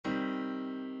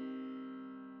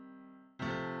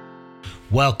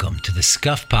Welcome to the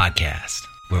Scuff Podcast,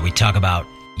 where we talk about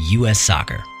U.S.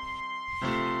 soccer.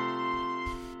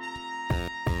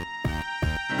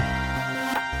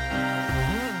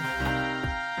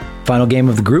 Final game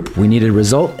of the group, we needed a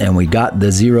result, and we got the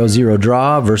 0-0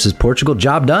 draw versus Portugal.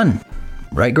 Job done.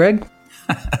 Right, Greg?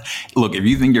 Look, if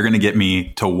you think you're going to get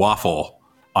me to waffle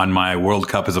on my World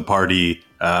Cup as a party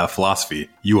philosophy,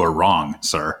 you are wrong,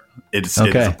 sir. It's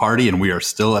a party, and we are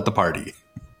still at the party.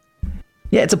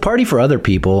 Yeah, it's a party for other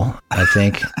people, I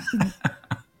think.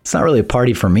 It's not really a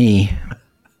party for me.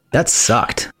 That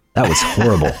sucked. That was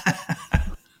horrible.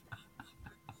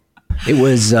 It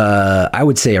was, I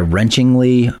would say, a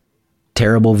wrenchingly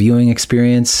terrible viewing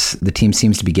experience. The team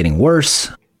seems to be getting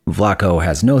worse. Vlaco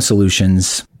has no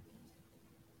solutions.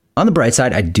 On the bright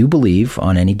side, I do believe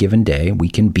on any given day we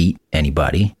can beat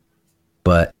anybody,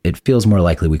 but it feels more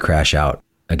likely we crash out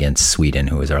against Sweden,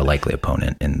 who is our likely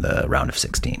opponent in the round of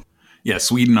 16. Yeah,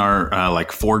 Sweden are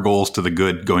like 4 goals to the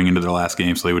good going into their last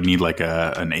game, so they would need like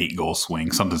an 8-goal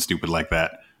swing, something stupid like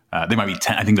that. They might be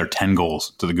 10. I think they're 10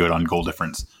 goals to the good on goal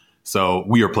difference. So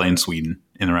we are playing Sweden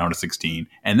in the round of 16,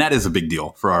 and that is a big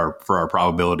deal for our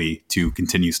probability to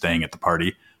continue staying at the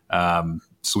party.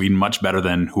 Sweden much better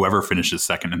than whoever finishes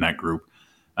second in that group.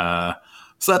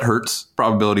 So that hurts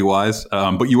probability-wise,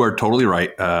 but you are totally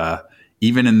right.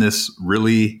 Even in this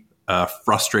really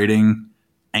frustrating,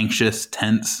 anxious,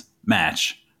 tense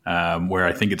match, where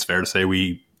I think it's fair to say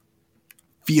we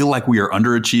feel like we are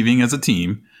underachieving as a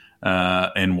team,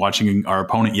 and watching our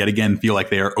opponent yet again feel like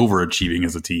they are overachieving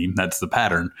as a team. That's the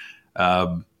pattern.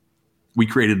 We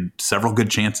created several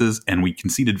good chances, and we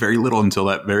conceded very little until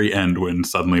that very end when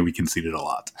suddenly we conceded a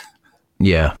lot.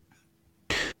 Yeah.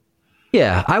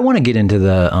 Yeah, I want to get into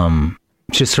the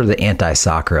just sort of the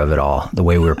anti-soccer of it all, the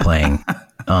way we were playing.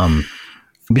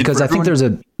 Because I think there's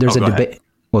a debate. Ahead.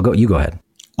 Well, you go ahead.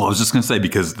 Well, I was just going to say,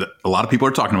 because a lot of people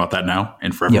are talking about that now,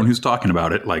 and for everyone who's talking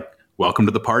about it, like, welcome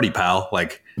to the party, pal.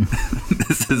 Like,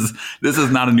 this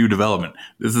is not a new development.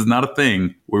 This is not a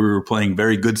thing where we were playing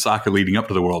very good soccer leading up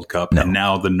to the World Cup, and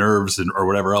now the nerves or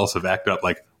whatever else have acted up.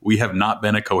 Like, we have not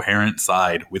been a coherent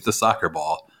side with the soccer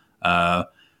ball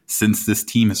since this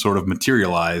team has sort of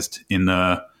materialized in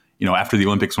the, after the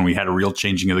Olympics, when we had a real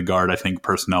changing of the guard, I think,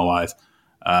 personnel-wise.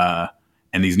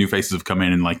 And these new faces have come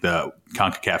in like the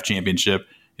CONCACAF Championship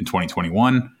in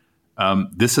 2021.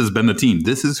 This has been the team.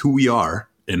 This is who we are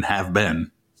and have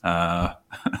been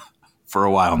for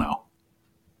a while now.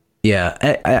 Yeah,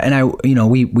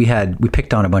 we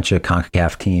picked on a bunch of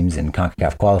CONCACAF teams in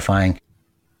CONCACAF qualifying,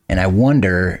 and I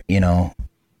wonder,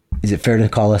 is it fair to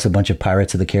call us a bunch of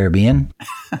Pirates of the Caribbean?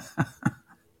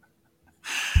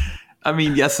 I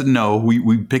mean, yes and no.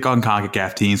 We pick on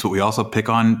CONCACAF teams, but we also pick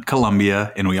on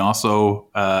Colombia, and we also,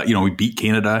 we beat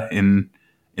Canada in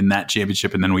that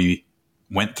championship, and then we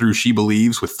went through She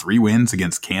Believes with 3 wins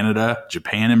against Canada,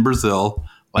 Japan, and Brazil.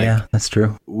 Yeah, that's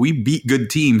true. We beat good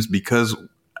teams because,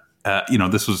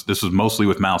 this was mostly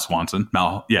with Mal Swanson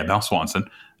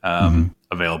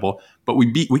available, but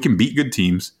we can beat good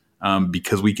teams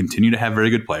because we continue to have very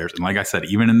good players. And like I said,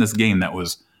 even in this game that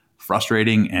was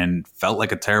frustrating and felt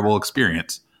like a terrible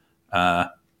experience,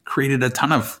 created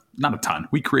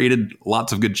we created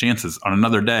lots of good chances. On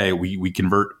another day, we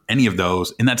convert any of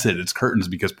those, and that's it. It's curtains,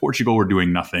 because Portugal were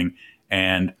doing nothing,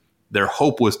 and their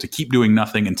hope was to keep doing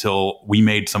nothing until we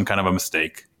made some kind of a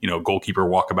mistake. Goalkeeper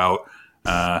walkabout,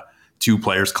 2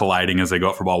 players colliding as they go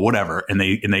up for ball, whatever, and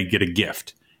they get a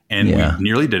gift. And we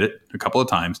nearly did it a couple of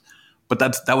times, but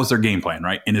that was their game plan,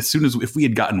 right? And as soon as if we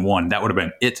had gotten 1, that would have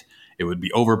been it. It would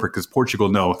be over, because Portugal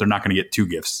know they're not going to get 2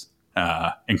 gifts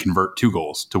and convert 2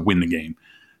 goals to win the game.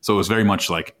 So it was very much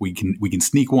like we can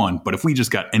sneak 1, but if we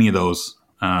just got any of those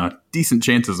decent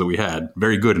chances that we had,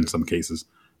 very good in some cases,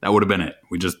 that would have been it.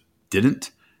 We just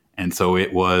didn't, and so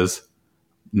it was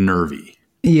nervy.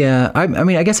 Yeah, I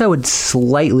mean, I guess I would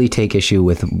slightly take issue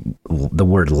with the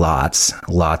word lots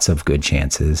of good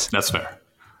chances. That's fair.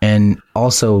 And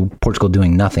also Portugal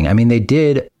doing nothing. I mean, they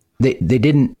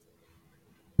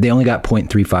only got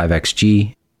 0.35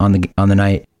 XG on the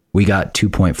night. We got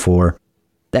 2.4.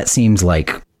 That seems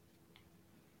like,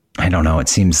 I don't know, it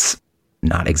seems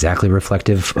not exactly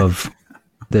reflective of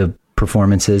the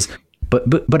performances.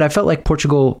 But I felt like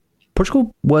Portugal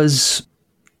was,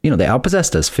 they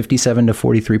outpossessed us 57 to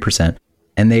 43%,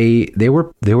 and they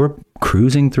were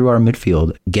cruising through our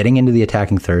midfield, getting into the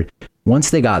attacking third.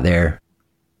 Once they got there,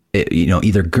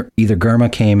 either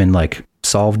Germa came and like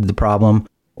solved the problem,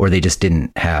 or they just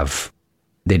didn't have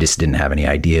any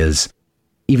ideas.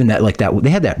 Even that, they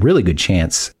had that really good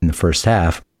chance in the first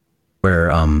half where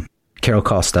Carol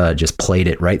Costa just played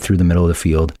it right through the middle of the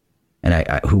field. And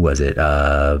who was it?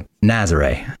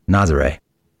 Nazare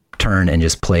turned and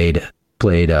just played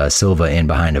Silva in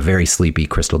behind a very sleepy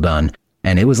Crystal Dunn.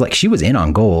 And it was like she was in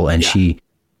on goal, and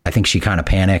I think she kind of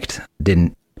panicked,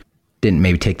 didn't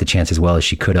maybe take the chance as well as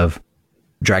she could have,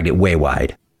 dragged it way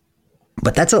wide.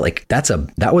 But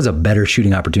that was a better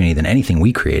shooting opportunity than anything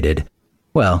we created.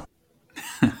 Well,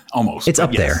 almost. It's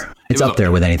up there. It's up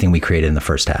there with anything we created in the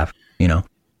first half, you know?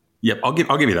 Yep. I'll give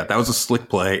you that. That was a slick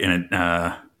play and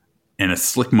a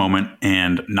slick moment,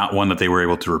 and not one that they were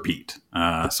able to repeat.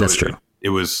 That's true. It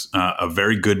was a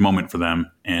very good moment for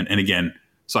them. And again,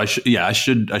 so I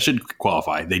should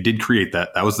qualify. They did create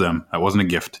that. That was them. That wasn't a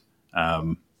gift.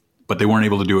 But they weren't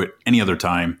able to do it any other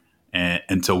time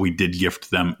until we did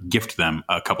gift them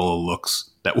a couple of looks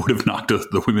that would have knocked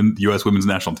the U.S. women's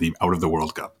national team out of the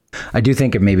World Cup. I do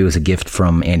think maybe it was a gift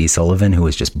from Andy Sullivan, who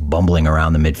was just bumbling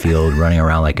around the midfield, running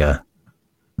around like a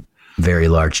very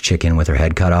large chicken with her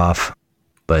head cut off.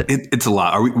 But it's a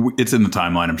lot. It's in the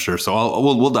timeline, I'm sure. So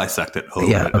we'll dissect it a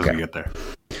little bit as we get there.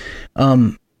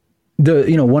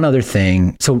 One other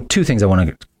thing. So two things I want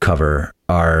to cover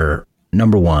are,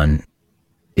 number one,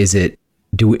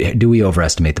 do we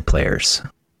overestimate the players?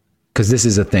 Because this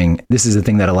is a thing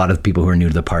that a lot of people who are new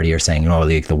to the party are saying,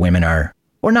 the women are,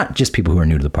 or not just people who are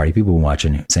new to the party, people who are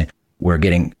watching saying we're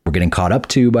getting caught up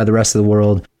to by the rest of the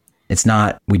world. It's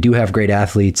not. We do have great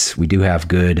athletes. We do have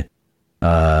good,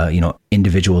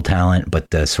 individual talent, but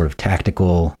the sort of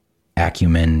tactical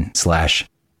acumen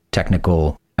 /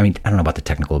 technical. I mean, I don't know about the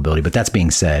technical ability, but that's being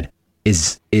said,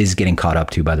 is getting caught up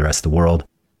to by the rest of the world.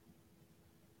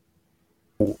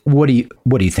 What do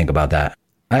you think about that?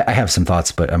 I have some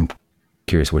thoughts, but I'm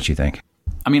curious what you think.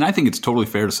 I mean, I think it's totally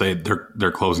fair to say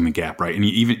they're closing the gap, right? And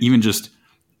even just,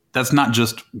 that's not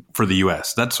just for the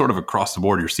U.S. That's sort of across the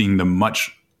board. You're seeing the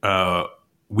much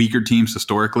weaker teams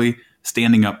historically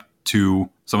standing up to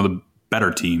some of the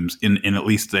better teams. In at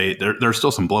least there are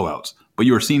still some blowouts, but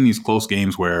you are seeing these close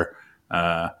games where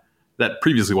that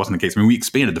previously wasn't the case. I mean, we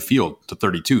expanded the field to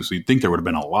 32, so you'd think there would have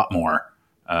been a lot more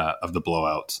of the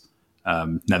blowouts.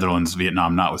 Netherlands,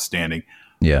 Vietnam notwithstanding.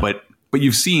 Yeah. But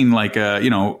you've seen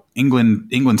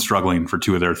England struggling for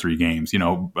 2 of their 3 games.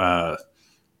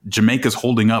 Jamaica's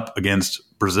holding up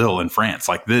against Brazil and France.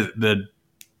 Like the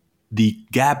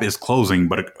gap is closing,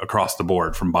 but across the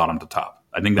board from bottom to top.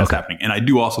 I think that's happening. And I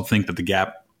do also think that the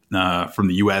gap from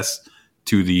the US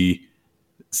to the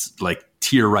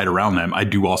tier right around them, I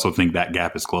do also think that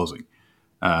gap is closing.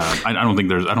 I don't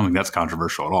think that's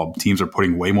controversial at all. Teams are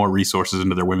putting way more resources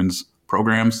into their women's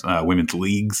programs, women's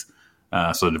leagues.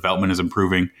 So the development is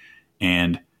improving,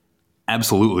 and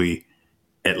absolutely,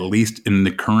 at least in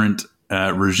the current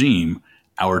regime,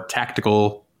 our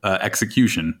tactical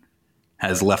execution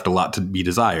has left a lot to be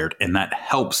desired, and that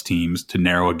helps teams to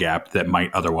narrow a gap that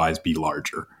might otherwise be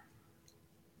larger.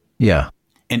 Yeah.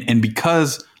 And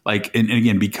because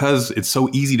again, because it's so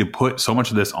easy to put so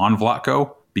much of this on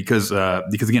Vlatko, because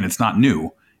again, it's not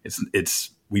new.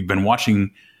 We've been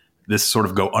watching this sort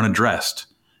of go unaddressed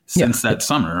since that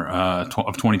summer of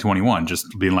 2021,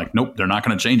 just being like, nope, they're not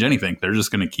going to change anything. They're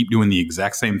just going to keep doing the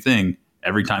exact same thing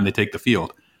every time they take the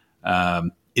field.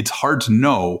 It's hard to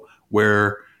know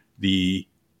where the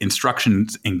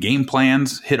instructions and game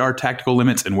plans hit our tactical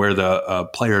limits and where the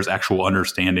player's actual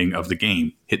understanding of the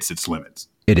game hits its limits.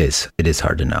 It is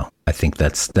hard to know. I think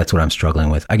that's what I'm struggling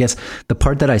with. I guess the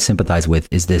part that I sympathize with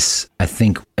is this. I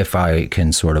think if I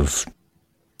can sort of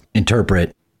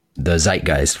interpret the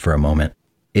zeitgeist for a moment,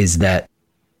 is that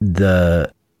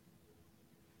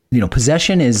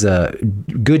possession is a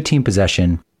good team.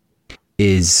 Possession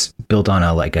is built on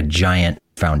a giant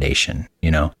foundation,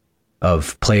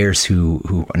 of players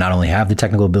who not only have the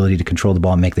technical ability to control the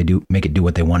ball and make it do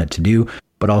what they want it to do,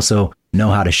 but also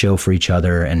know how to show for each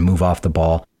other and move off the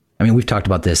ball. I mean, we've talked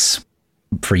about this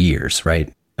for years,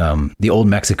 right? The old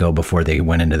Mexico, before they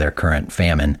went into their current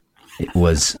famine, it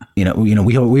was,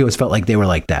 we always felt like they were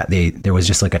like that. There was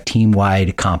just like a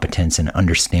team-wide competence and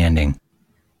understanding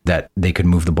that they could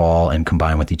move the ball and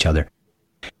combine with each other.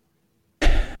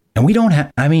 And we don't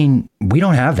have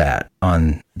that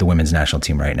on the women's national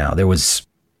team right now. There was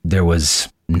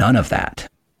none of that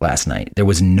last night. There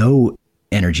was no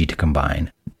energy to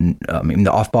combine. I mean,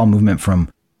 the off-ball movement from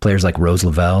players like Rose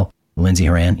Lavelle, Lindsey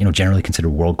Horan, generally considered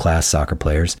world-class soccer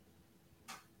players.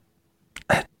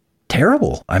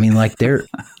 Terrible. I mean,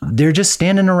 they're just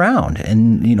standing around,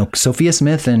 and Sophia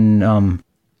Smith and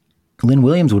Lynn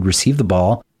Williams would receive the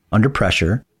ball under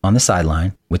pressure on the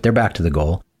sideline with their back to the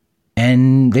goal,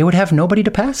 and they would have nobody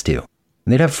to pass to.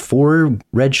 They'd have 4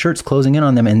 red shirts closing in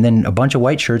on them, and then a bunch of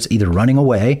white shirts either running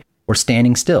away or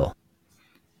standing still.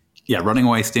 Yeah, running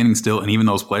away, standing still, and even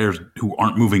those players who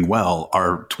aren't moving well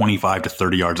are 25 to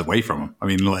 30 yards away from him. I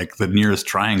mean, like the nearest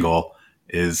triangle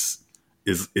is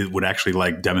it would actually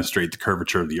like demonstrate the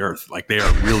curvature of the earth. Like they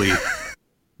are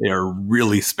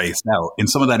really spaced out. And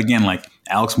some of that, again, like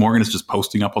Alex Morgan is just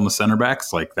posting up on the center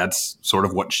backs. Like that's sort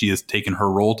of what she has taken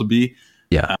her role to be.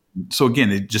 Yeah. So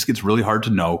again, it just gets really hard to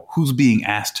know who's being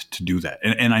asked to do that.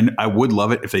 And I would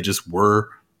love it if they just were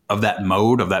of that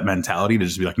mode, of that mentality to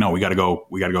just be like, no, we got to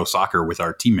go soccer with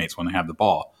our teammates when they have the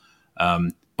ball.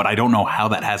 But I don't know how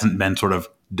that hasn't been sort of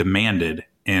demanded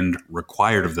and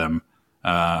required of them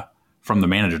from the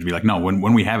manager to be like, no,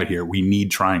 when we have it here, we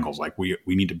need triangles. Like we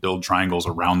need to build triangles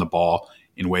around the ball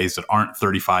in ways that aren't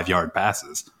 35-yard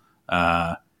passes.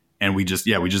 And we just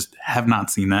have not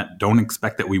seen that. Don't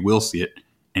expect that we will see it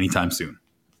anytime soon.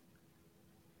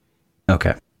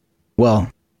 Okay.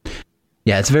 Well,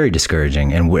 yeah, it's very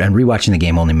discouraging, and rewatching the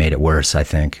game only made it worse, I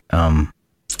think. The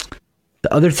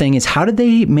other thing is, how did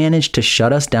they manage to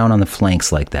shut us down on the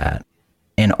flanks like that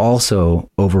and also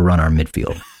overrun our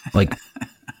midfield? Like,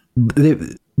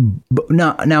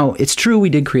 now it's true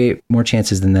we did create more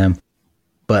chances than them,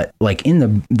 but like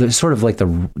in the sort of like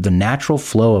the natural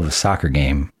flow of a soccer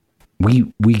game,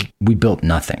 we built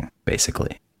nothing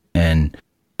basically, and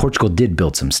Portugal did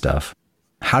build some stuff.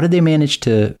 How did they manage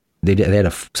to? They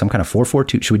had some kind of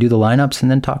 4-4-2. Should we do the lineups and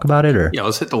then talk about it? Or yeah,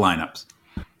 let's hit the lineups.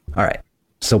 All right.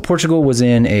 So Portugal was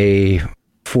in a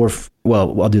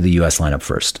I'll do the U.S. lineup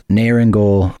first. Nair in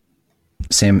goal.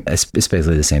 It's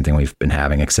basically the same thing we've been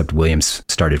having, except Williams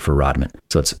started for Rodman.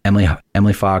 So it's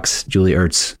Emily Fox, Julie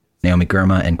Ertz, Naomi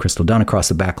Girma, and Crystal Dunn across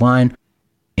the back line.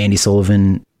 Andy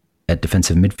Sullivan at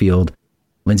defensive midfield.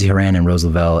 Lindsay Horan and Rose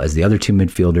Lavelle as the other two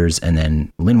midfielders, and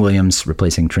then Lynn Williams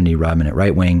replacing Trinity Rodman at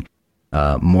right wing.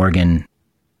 Morgan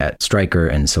at striker,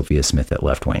 and Sophia Smith at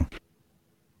left wing.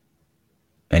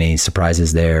 Any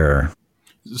surprises there? Or?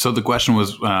 So the question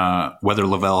was whether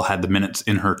Lavelle had the minutes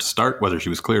in her to start, whether she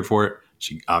was cleared for it.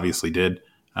 She obviously did.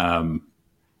 And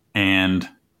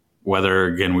whether,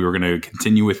 again, we were going to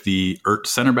continue with the Ertz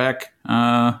center back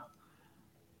lineup,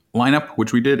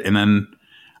 which we did. And then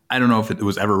I don't know if it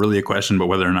was ever really a question, but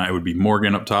whether or not it would be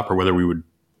Morgan up top or whether we would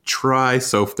try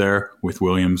Soph there with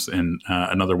Williams and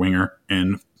another winger,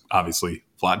 and obviously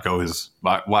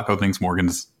Vlatko thinks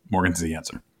Morgan's the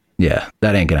answer. Yeah,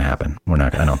 that ain't gonna happen.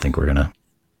 I don't think we're gonna.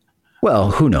 Well,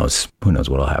 who knows? Who knows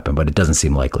what'll happen? But it doesn't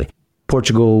seem likely.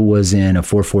 Portugal was in a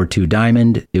 4-4-2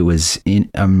 diamond. It was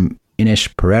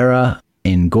Inish Pereira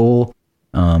in goal,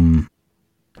 Ana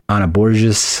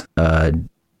Borges,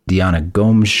 Diana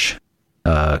Gomes,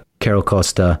 Carol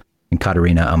Costa, and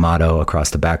Catarina Amato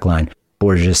across the back line.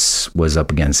 Borges was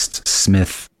up against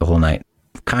Smith the whole night.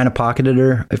 Kind of pocketed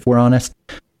her, if we're honest.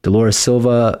 Dolores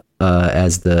Silva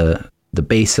as the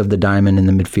base of the diamond in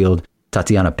the midfield.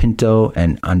 Tatiana Pinto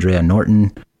and Andrea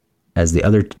Norton as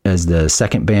the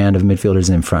second band of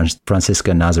midfielders, and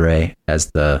Francisca Nazare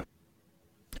as the,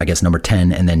 I guess, number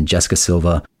 10, and then Jessica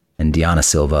Silva and Diana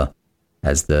Silva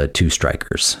as the two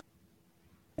strikers.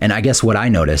 And I guess what I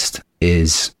noticed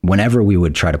is whenever we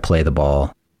would try to play the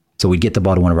ball, so we'd get the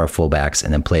ball to one of our fullbacks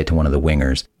and then play it to one of the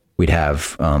wingers. We'd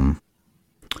have,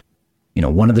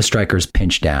 one of the strikers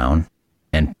pinch down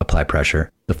and apply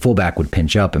pressure. The fullback would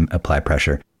pinch up and apply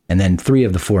pressure. And then 3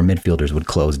 of the 4 midfielders would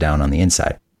close down on the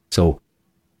inside. So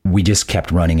we just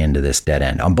kept running into this dead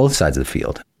end on both sides of the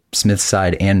field, Smith's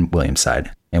side and Williams'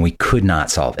 side, and we could not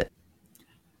solve it.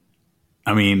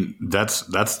 I mean, that's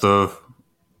the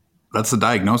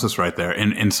diagnosis right there.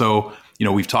 And so,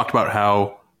 we've talked about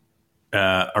how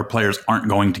our players aren't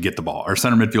going to get the ball. Our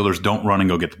center midfielders don't run and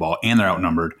go get the ball, and they're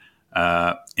outnumbered.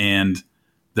 And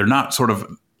they're not sort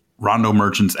of rondo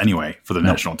merchants anyway for the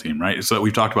national team, right? So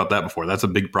we've talked about that before. That's a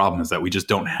big problem, is that we just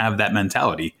don't have that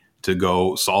mentality to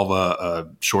go solve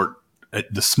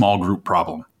the small group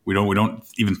problem. We don't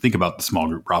even think about the small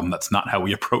group problem. That's not how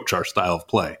we approach our style of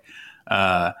play.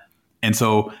 And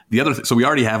so so we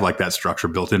already have like that structure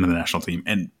built into the national team.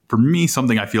 And for me,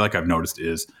 something I feel like I've noticed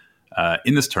is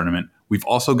in this tournament, we've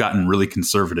also gotten really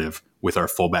conservative with our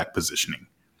fullback positioning.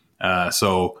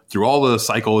 So through all the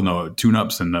cycle and the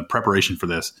tune-ups and the preparation for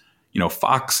this,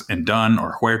 Fox and Dunn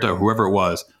or Huerta or whoever it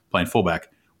was playing fullback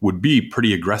would be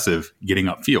pretty aggressive getting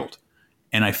upfield.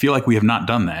 And I feel like we have not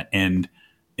done that. And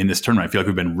in this tournament, I feel like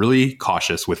we've been really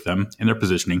cautious with them in their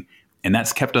positioning. And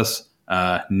that's kept us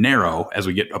narrow as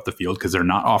we get up the field because they're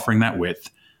not offering that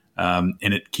width. And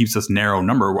it keeps us narrow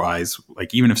number-wise.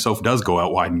 Like even if Soph does go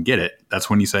out wide and get it, that's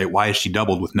when you say, why is she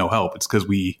doubled with no help? It's because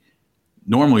we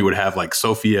normally would have like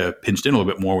Sophia pinched in a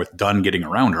little bit more with Dunn getting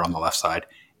around her on the left side.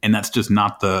 And that's just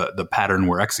not the pattern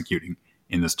we're executing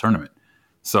in this tournament.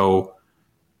 So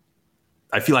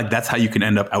I feel like that's how you can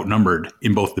end up outnumbered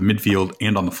in both the midfield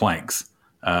and on the flanks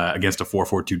against a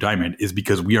 4-4-2 diamond, is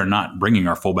because we are not bringing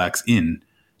our fullbacks in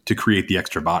to create the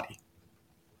extra body.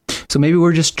 So maybe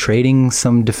we're just trading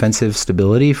some defensive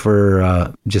stability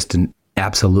for just an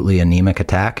absolutely anemic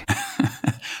attack.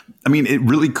 I mean, it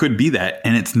really could be that,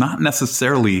 and it's not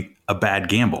necessarily a bad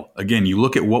gamble. Again, you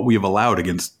look at what we have allowed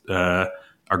against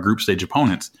our group stage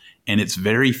opponents, and it's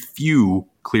very few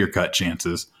clear-cut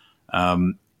chances.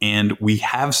 And we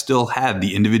have still had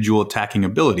the individual attacking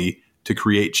ability to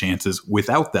create chances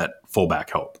without that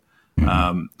fullback help.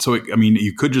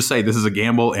 You could just say this is a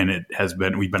gamble, and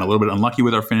we've been a little bit unlucky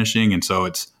with our finishing, and so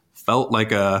it's felt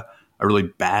like a really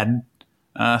bad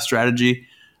strategy.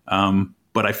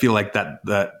 But I feel like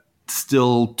that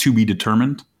still to be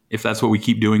determined if that's what we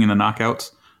keep doing in the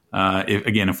knockouts.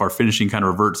 If our finishing kind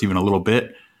of reverts even a little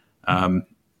bit,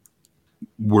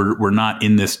 we're not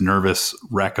in this nervous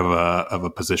wreck of a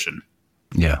position.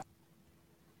 Yeah.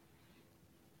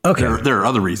 Okay. There are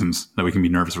other reasons that we can be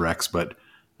nervous wrecks, but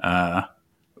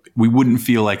we wouldn't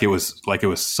feel like it was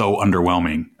so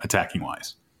underwhelming attacking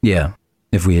wise. Yeah.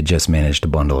 If we had just managed to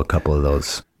bundle a couple of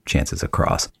those chances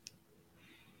across.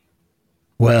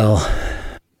 Well,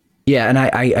 yeah, and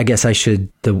I guess I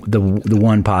should. The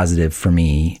one positive for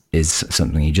me is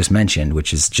something you just mentioned,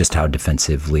 which is just how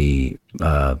defensively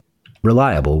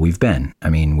reliable we've been. I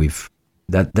mean,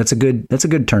 that's a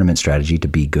good tournament strategy, to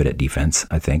be good at defense,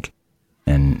 I think,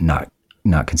 and not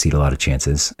concede a lot of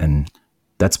chances, and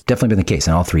that's definitely been the case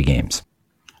in all three games.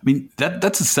 I mean,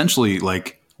 that's essentially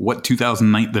like what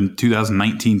the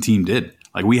 2019 team did.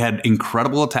 Like, we had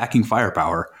incredible attacking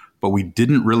firepower, but we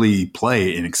didn't really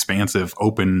play an expansive,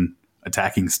 open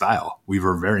attacking style. We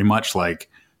were very much like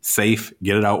safe,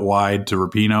 get it out wide to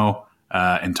Rapinoe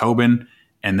and Tobin,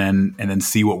 and then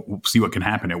see what can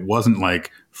happen. It wasn't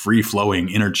like free flowing,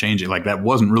 interchanging. Like, that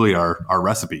wasn't really our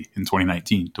recipe in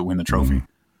 2019 to win the trophy.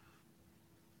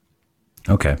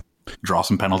 Okay. Draw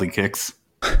some penalty kicks.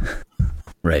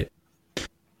 Right.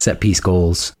 Set piece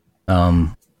goals.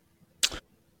 All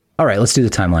right, let's do the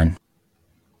timeline.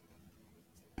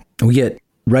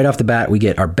 Right off the bat, we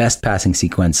get our best passing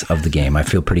sequence of the game. I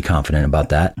feel pretty confident about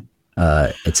that.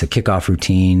 It's a kickoff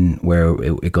routine where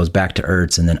it goes back to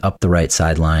Ertz and then up the right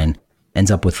sideline,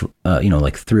 ends up with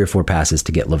like 3 or 4 passes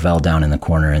to get Lavelle down in the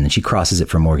corner, and then she crosses it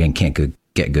for Morgan, can't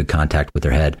get good contact with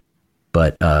her head.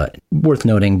 But worth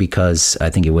noting, because I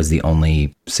think it was the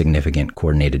only significant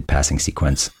coordinated passing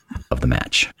sequence of the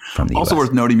match from the Also US.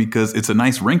 worth noting because it's a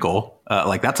nice wrinkle.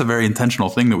 That's a very intentional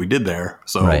thing that we did there.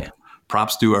 So right.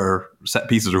 Props to our set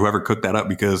pieces or whoever cooked that up,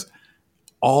 because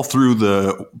all through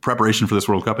the preparation for this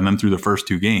World Cup and then through the first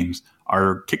 2 games,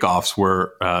 our kickoffs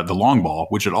were the long ball,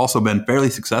 which had also been fairly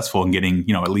successful in getting,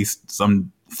 at least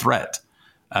some threat.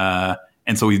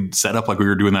 And so we set up like we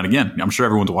were doing that again. I'm sure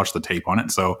everyone's watched the tape on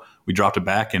it. So we dropped it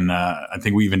back, and I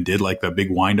think we even did like the big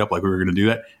wind up like we were going to do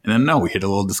that. And then we hit a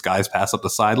little disguise pass up the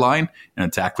sideline and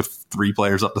attacked with 3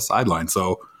 players up the sideline.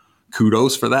 So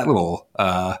kudos for that little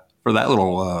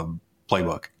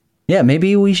playbook. Yeah,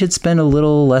 maybe we should spend a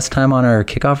little less time on our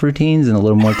kickoff routines and a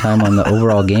little more time on the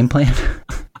overall game plan.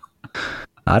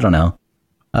 I don't know.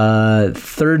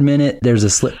 3rd minute, there's a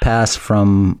slip pass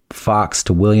from Fox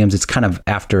to Williams. It's kind of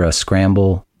after a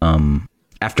scramble,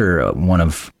 after one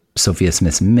of Sophia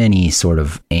Smith's many sort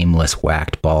of aimless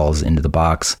whacked balls into the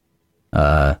box.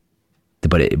 But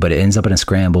it ends up in a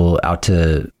scramble out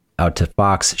to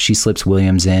Fox. She slips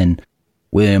Williams in.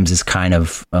 Williams is kind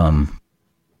of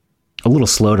a little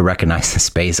slow to recognize the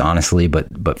space, honestly,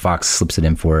 but Fox slips it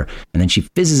in for her, and then she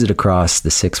fizzes it across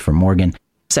the 6 for Morgan.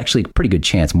 It's actually a pretty good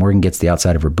chance. Morgan gets the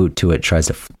outside of her boot to it, tries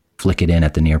to flick it in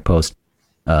at the near post,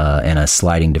 and a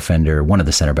sliding defender, one of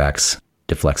the center backs,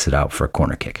 deflects it out for a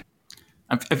corner kick.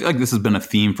 I feel like this has been a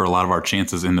theme for a lot of our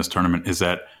chances in this tournament, is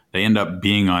that they end up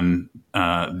being on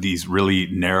these really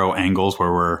narrow angles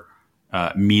where we're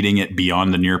meeting it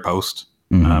beyond the near post.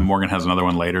 Mm-hmm. Morgan has another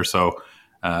one later, so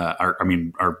our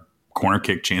corner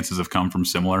kick chances have come from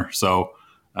similar. So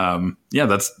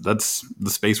that's the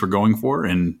space we're going for,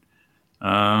 and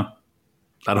I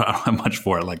don't have much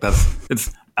for it. Like,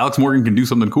 it's Alex Morgan can do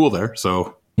something cool there.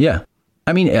 So yeah,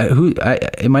 I mean,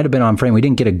 it might have been on frame. We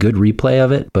didn't get a good replay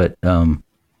of it, but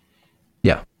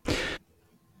yeah.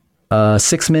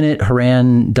 6th minute,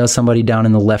 Haran does somebody down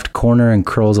in the left corner and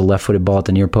curls a left-footed ball at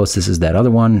the near post. This is that other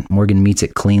one. Morgan meets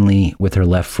it cleanly with her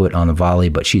left foot on the volley,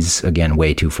 but she's, again,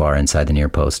 way too far inside the near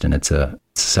post, and it's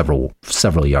several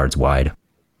yards wide.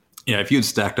 Yeah, if you had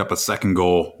stacked up a second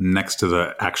goal next to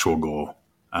the actual goal,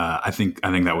 I think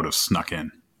that would have snuck in.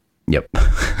 Yep.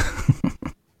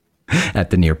 At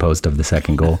the near post of the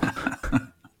second goal.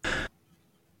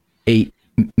 8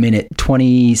 minute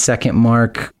 20-second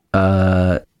mark,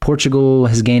 Portugal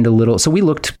has gained a little. So we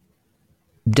looked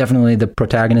definitely the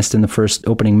protagonist in the first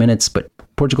opening minutes, but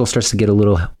Portugal starts to get a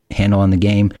little handle on the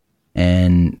game,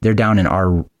 and they're down in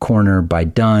our corner by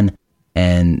Dunn,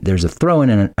 and there's a throw-in,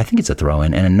 and I think it's a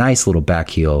throw-in, and a nice little back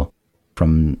heel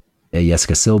from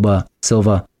Jessica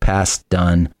Silva past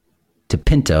Dunn to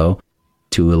Pinto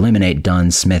to eliminate Dunn,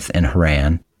 Smith, and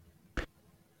Haran.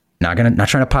 Not trying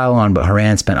to pile on, but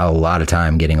Haran spent a lot of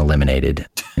time getting eliminated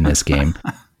in this game.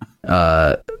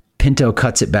 Pinto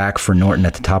cuts it back for Norton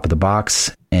at the top of the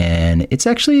box, and it's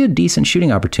actually a decent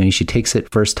shooting opportunity. She takes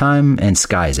it first time and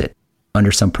skies it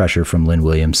under some pressure from Lynn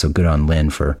Williams. So good on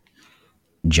Lynn for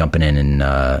jumping in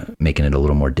and making it a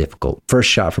little more difficult. First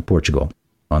shot for Portugal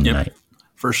on the night.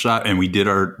 First shot, and we did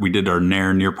our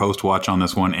Nair near post watch on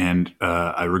this one, and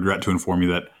I regret to inform you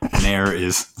that Nair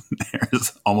is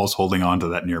almost holding on to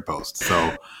that near post.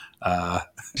 So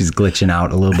she's glitching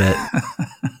out a little bit.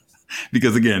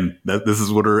 Because again, this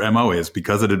is what her MO is.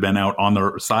 Because it had been out on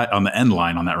the side, on the end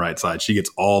line on that right side, she gets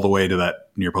all the way to that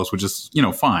near post, which is,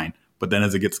 fine. But then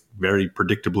as it gets very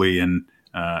predictably and,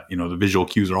 the visual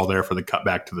cues are all there for the cut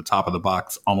back to the top of the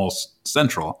box, almost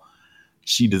central,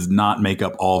 she does not make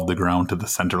up all of the ground to the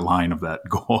center line of that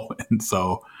goal. And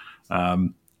so,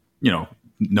 no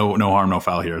harm, no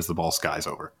foul here as the ball skies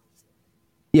over.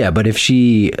 Yeah, but if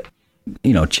she,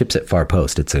 chips it far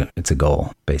post, it's a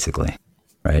goal, basically.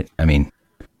 Right. I mean,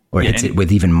 or hits it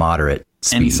with even moderate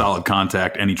speed. Any solid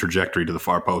contact, any trajectory to the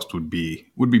far post would be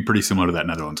pretty similar to that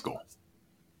Netherlands goal.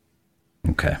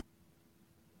 Okay.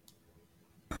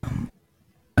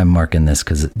 I'm marking this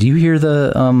because do you hear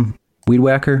the weed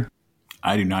whacker?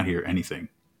 I do not hear anything.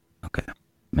 Okay.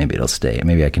 Maybe it'll stay.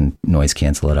 Maybe I can noise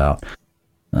cancel it out.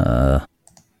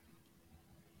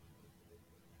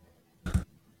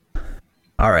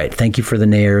 All right, thank you for the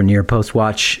near post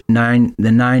watch. The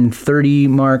 9:30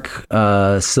 mark,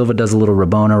 Silva does a little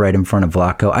Rabona right in front of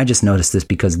Vlaco. I just noticed this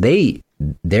because they're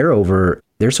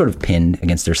sort of pinned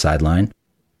against their sideline,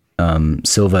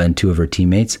 Silva and two of her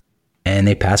teammates, and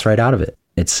they pass right out of it.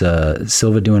 It's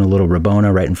Silva doing a little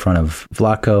Rabona right in front of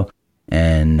Vlaco,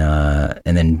 and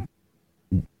then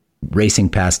racing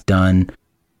past Dunn,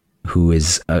 who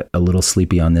is a little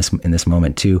sleepy in this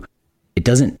moment too. It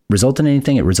doesn't result in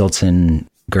anything. It results in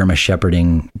Germa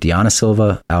shepherding Diana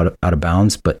Silva out of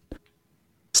bounds, but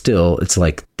still, it's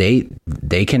like they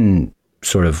can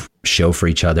sort of show for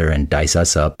each other and dice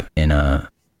us up in a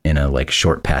like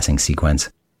short passing sequence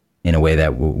in a way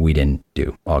that we didn't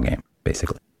do all game,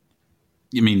 basically.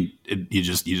 You mean you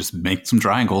just make some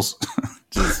triangles,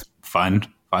 just find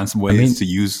some ways to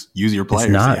use your players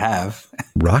you have.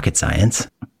 Rocket science.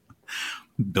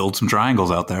 Build some triangles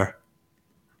out there.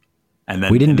 And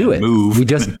then we didn't do it. We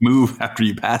just move after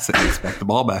you pass it and expect the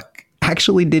ball back.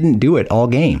 Actually didn't do it all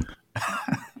game.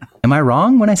 Am I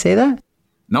wrong when I say that?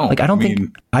 No. Like I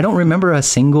don't remember a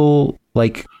single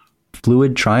like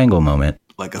fluid triangle moment.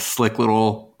 Like a slick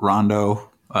little rondo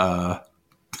to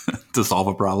solve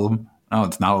a problem. No,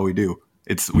 it's not what we do.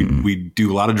 We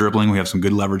do a lot of dribbling. We have some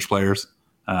good leverage players.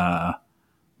 But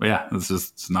yeah,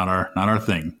 it's not our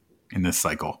thing in this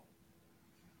cycle.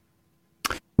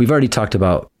 We've already talked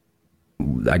about,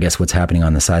 I guess, what's happening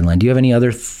on the sideline. Do you have any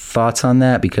other thoughts on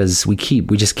that? Because we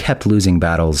just kept losing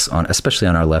battles especially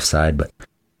on our left side. But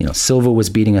Silva was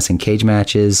beating us in cage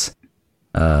matches.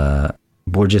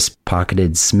 Borges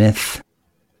pocketed Smith.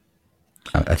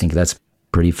 I think that's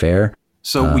pretty fair.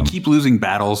 So we keep losing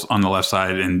battles on the left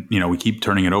side, and we keep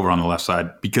turning it over on the left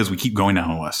side because we keep going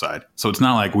down on the left side. So it's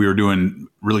not like we were doing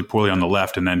really poorly on the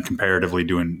left and then comparatively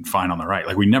doing fine on the right.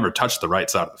 Like we never touched the right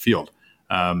side of the field.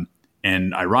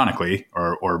 And ironically,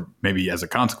 or maybe as a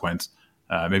consequence,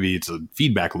 maybe it's a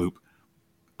feedback loop,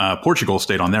 Portugal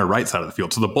stayed on their right side of the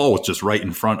field. So the ball was just right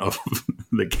in front of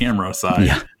the camera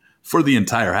side for the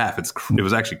entire half. It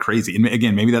was actually crazy. And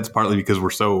again, maybe that's partly because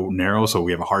we're so narrow, so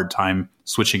we have a hard time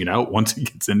switching it out. Once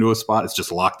it gets into a spot, it's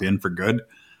just locked in for good.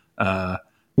 I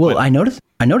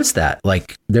noticed that.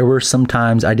 Like there were some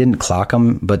times, I didn't clock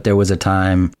them, but there was a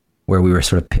time where we were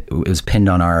it was pinned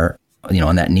on our,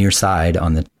 on that near side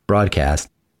on the broadcast,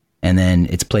 and then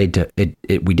it's played to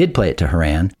it. We did play it to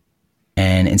Haran,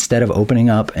 and instead of opening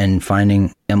up and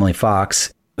finding Emily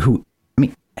Fox,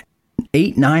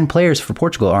 8-9 players for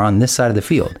Portugal are on this side of the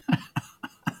field,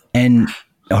 and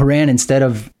Haran, instead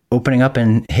of opening up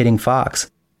and hitting Fox,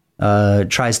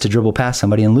 tries to dribble past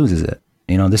somebody and loses it.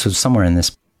 This was somewhere in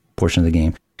this portion of the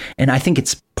game, and I think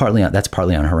that's partly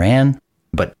on Haran,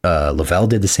 but Lavelle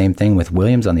did the same thing with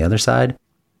Williams on the other side,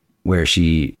 where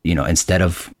she, instead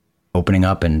of opening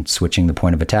up and switching the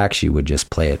point of attack, she would just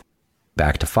play it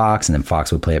back to Fox, and then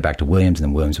Fox would play it back to Williams, and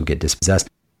then Williams would get dispossessed.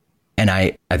 And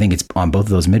I think it's on both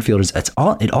of those midfielders.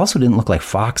 It also didn't look like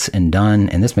Fox and Dunn,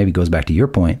 and this maybe goes back to your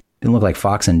point. Didn't look like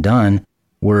Fox and Dunn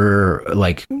were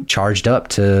like charged up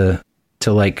to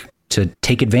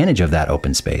take advantage of that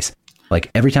open space. Like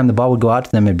every time the ball would go out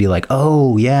to them, it'd be like,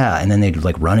 oh yeah, and then they'd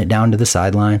like run it down to the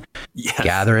sideline,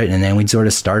 gather it, and then we'd sort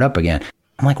of start up again.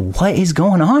 I'm like, what is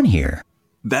going on here?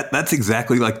 That's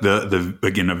exactly like the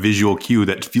again, a visual cue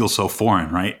that feels so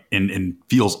foreign, right? And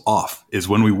feels off is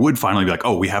when we would finally be like,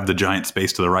 oh, we have the giant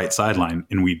space to the right sideline,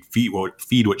 and we'd feed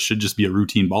what should just be a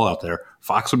routine ball out there.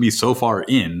 Fox would be so far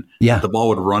in that the ball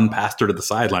would run past her to the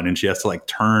sideline, and she has to like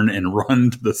turn and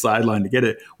run to the sideline to get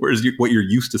it. Whereas what you're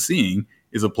used to seeing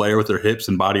is a player with their hips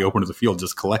and body open to the field,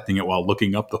 just collecting it while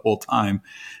looking up the whole time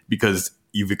because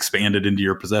you've expanded into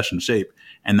your possession shape.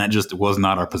 And that just was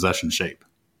not our possession shape.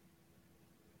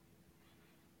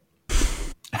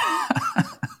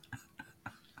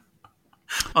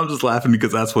 I'm just laughing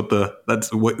because that's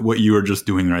what you were just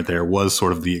doing right there was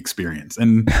sort of the experience.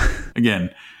 And again,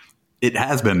 it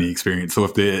has been the experience. So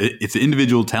if the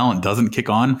individual talent doesn't kick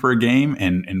on for a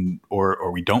game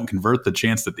or we don't convert the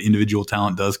chance that the individual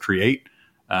talent does create,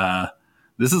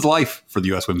 this is life for the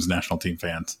U.S. Women's National Team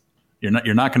fans.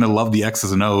 You're not going to love the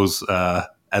X's and O's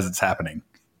as it's happening.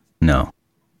 No.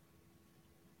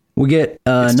 We get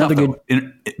another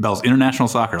good Bells, international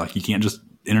soccer. Like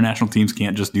international teams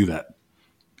can't just do that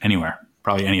anywhere.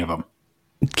 Probably any of them.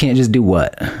 Can't just do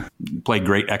what? Play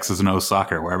great X's and O's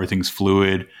soccer where everything's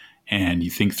fluid and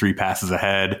you think 3 passes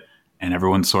ahead and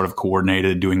everyone's sort of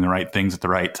coordinated, doing the right things at the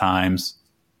right times.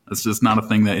 That's just not a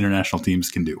thing that international teams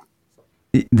can do.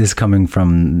 This coming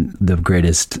from the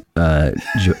greatest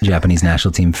Japanese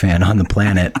national team fan on the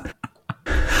planet.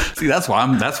 See, that's why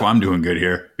I'm doing good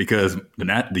here, because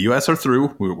the U.S. are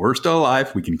through. We're still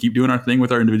alive. We can keep doing our thing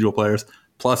with our individual players.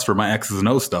 Plus, for my X's and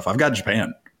O's stuff, I've got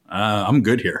Japan. I'm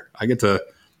good here. I get to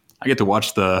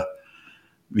watch the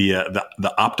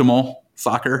optimal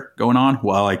soccer going on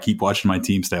while I keep watching my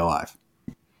team stay alive.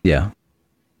 Yeah.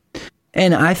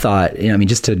 And I thought,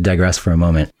 just to digress for a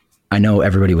moment, I know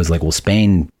everybody was like, well,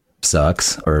 Spain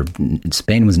sucks, or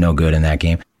Spain was no good in that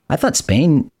game. I thought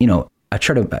Spain,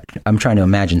 I'm trying to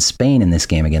imagine Spain in this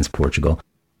game against Portugal.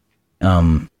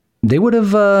 They would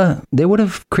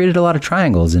have created a lot of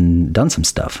triangles and done some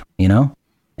stuff,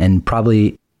 and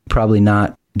probably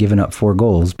not given up 4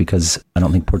 goals, because I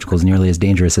don't think Portugal is nearly as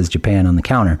dangerous as Japan on the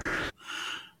counter.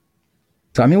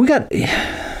 So,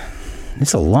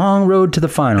 it's a long road to the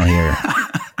final here.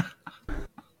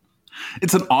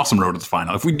 It's an awesome road to the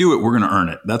final. If we do it, we're going to earn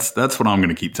it. That's what I'm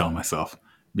going to keep telling myself,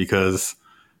 because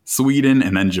Sweden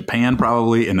and then Japan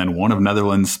probably, and then one of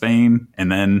Netherlands, Spain,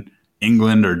 and then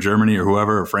England or Germany or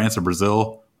whoever, or France or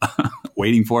Brazil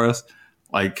waiting for us.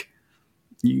 Like,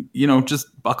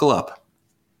 just buckle up.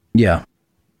 Yeah.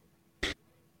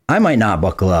 I might not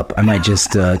buckle up. I might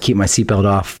just keep my seatbelt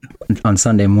off on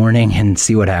Sunday morning and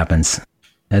see what happens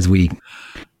as we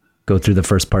go through the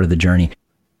first part of the journey.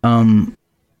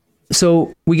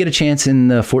 So we get a chance in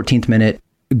the 14th minute.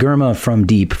 Gurma from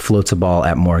deep floats a ball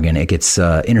at Morgan. It gets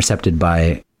intercepted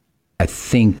by, I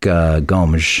think,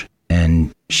 Gomes,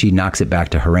 and she knocks it back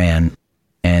to Haran.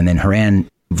 And then Haran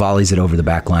volleys it over the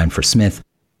back line for Smith.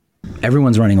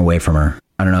 Everyone's running away from her.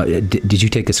 I don't know. Did you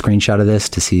take a screenshot of this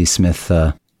to see Smith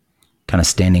kind of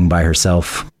standing by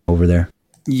herself over there?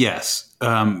 Yes.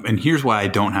 And here's why I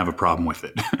don't have a problem with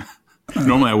it.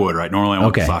 Normally I would, right? Normally I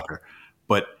want soccer.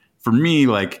 But for me,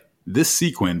 like, this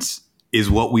sequence is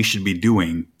what we should be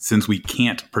doing, since we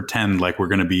can't pretend like we're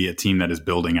going to be a team that is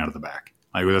building out of the back.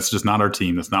 Like, that's just not our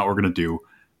team. That's not what we're going to do.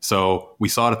 So we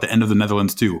saw it at the end of the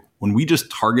Netherlands too. When we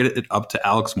just target it up to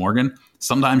Alex Morgan,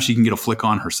 sometimes she can get a flick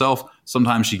on herself.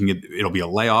 Sometimes it'll be a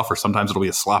layoff, or sometimes it'll be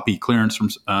a sloppy clearance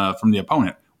from the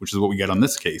opponent, which is what we get on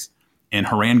this case. And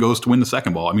Haran goes to win the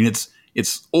second ball. I mean,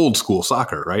 it's old school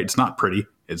soccer, right? It's not pretty.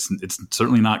 It's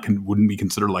certainly wouldn't be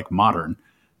considered like modern,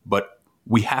 but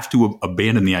we have to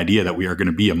abandon the idea that we are going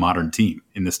to be a modern team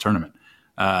in this tournament.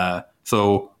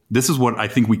 So this is what I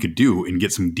think we could do and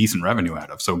get some decent revenue out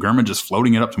of. So Gurma just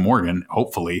floating it up to Morgan,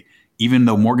 hopefully, even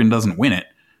though Morgan doesn't win it,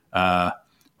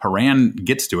 Haran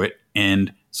gets to it,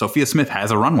 and Sophia Smith has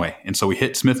a runway. And so we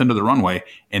hit Smith into the runway,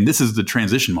 and this is the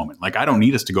transition moment. Like, I don't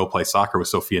need us to go play soccer with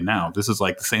Sophia now. This is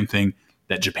like the same thing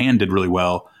that Japan did really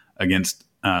well against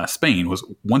Spain, was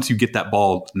once you get that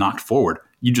ball knocked forward,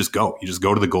 you just go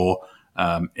to the goal.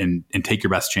 And take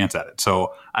your best chance at it.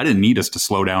 So I didn't need us to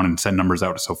slow down and send numbers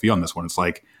out to Sophia on this one. It's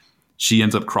like she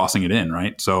ends up crossing it in,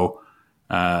 right? So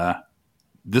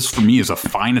this for me is a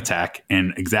fine attack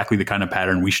and exactly the kind of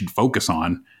pattern we should focus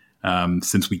on,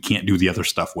 since we can't do the other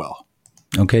stuff well.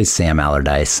 Okay, Sam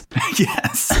Allardyce.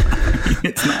 Yes.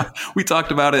 It's not. We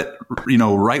talked about it,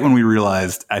 right when we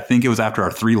realized, I think it was after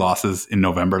our 3 losses in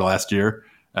November last year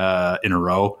in a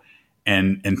row,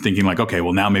 and thinking like, okay,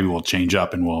 well, now maybe we'll change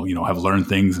up and we'll, have learned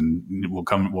things and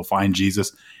we'll find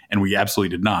Jesus. And we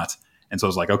absolutely did not. And so I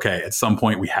was like, okay, at some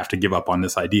point we have to give up on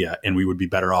this idea, and we would be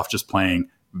better off just playing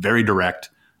very direct,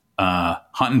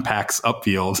 hunting packs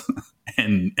upfield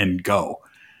and go.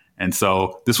 And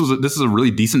so this is a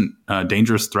really decent,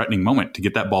 dangerous, threatening moment to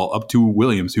get that ball up to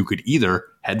Williams, who could either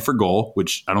head for goal,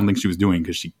 which I don't think she was doing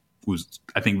because she was,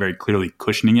 I think, very clearly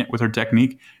cushioning it with her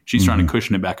technique. She's trying to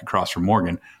cushion it back across from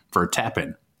Morgan for a tap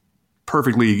in.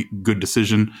 Perfectly good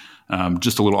decision,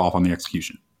 just a little off on the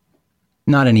execution.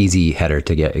 Not an easy header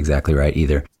to get exactly right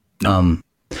either. No.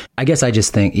 I guess I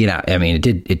just think,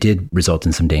 it did result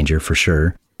in some danger for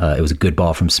sure. It was a good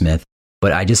ball from Smith,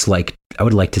 but I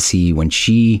would like to see when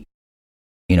she,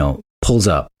 pulls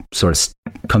up, sort of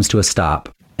comes to a stop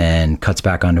and cuts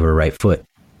back onto her right foot.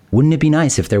 Wouldn't it be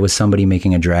nice if there was somebody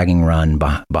making a dragging run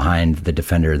behind the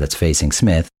defender that's facing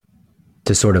Smith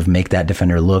to sort of make that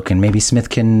defender look, and maybe Smith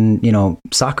can,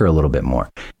 sock her a little bit more.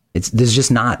 There's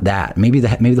just not that. Maybe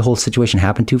the whole situation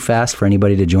happened too fast for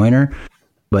anybody to join her,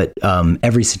 but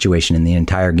every situation in the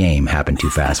entire game happened too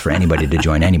fast for anybody to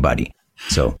join anybody.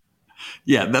 So.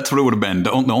 Yeah, that's what it would have been.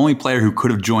 The only player who could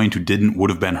have joined who didn't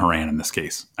would have been Horan in this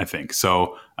case, I think.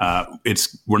 So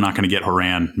we're not going to get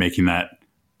Horan making that.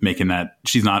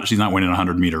 She's not winning a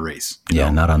 100-meter race.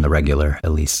 Yeah, not on the regular,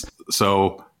 at least.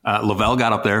 So Lavelle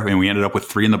got up there, and we ended up with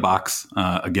 3 in the box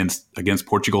against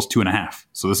Portugal's 2.5.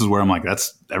 So this is where I'm like,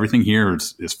 that's everything here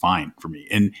is fine for me.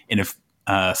 And if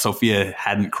Sophia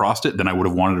hadn't crossed it, then I would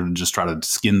have wanted her to just try to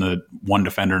skin the one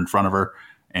defender in front of her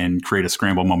and create a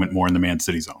scramble moment more in the Man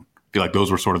City zone. I feel like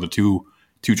those were sort of the two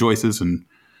choices. And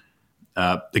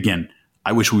again,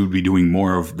 I wish we would be doing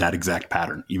more of that exact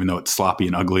pattern, even though it's sloppy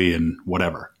and ugly and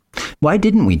whatever. Why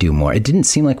didn't we do more? It didn't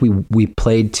seem like we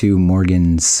played to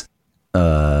Morgan's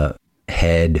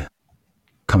head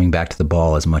coming back to the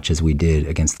ball as much as we did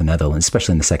against the Netherlands,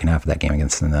 especially in the second half of that game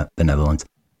against the Netherlands.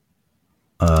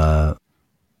 Why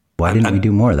didn't we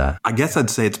do more of that? I guess I'd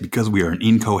say it's because we are an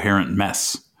incoherent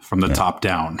mess from the top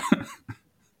down.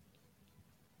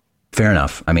 Fair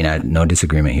enough. I mean, no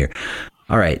disagreement here.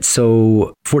 All right.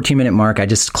 So 14-minute mark, I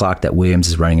just clocked that Williams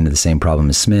is running into the same problem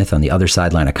as Smith on the other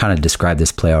sideline. I kind of described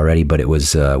this play already, but it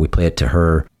was, we play it to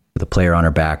her with a player on her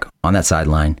back on that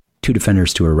sideline, 2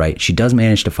 defenders to her right. She does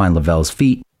manage to find Lavelle's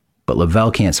feet, but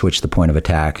Lavelle can't switch the point of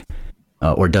attack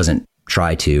or doesn't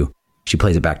try to. She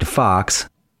plays it back to Fox.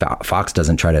 Fox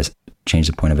doesn't try to change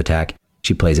the point of attack.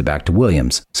 She plays it back to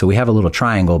Williams. So we have a little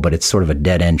triangle, but it's sort of a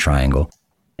dead end triangle.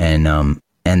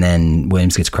 And then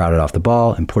Williams gets crowded off the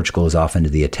ball, and Portugal is off into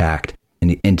the attack.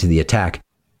 Kind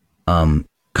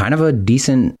of a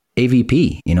decent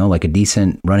AVP, like a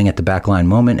decent running at the back line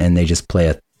moment, and they just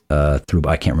play a through.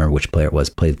 I can't remember which player it was.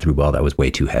 Played the through ball that was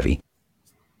way too heavy.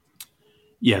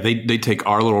 Yeah, they take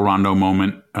our little rondo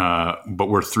moment, but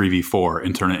we're 3v4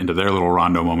 and turn it into their little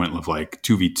rondo moment of like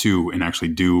 2v2, and actually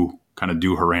do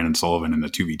Horan and Sullivan in the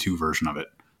 2v2 version of it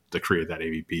to create that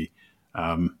AVP.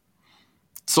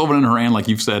 Sullivan and Horan, like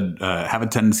you've said, have a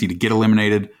tendency to get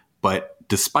eliminated. But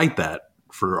despite that,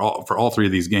 for all 3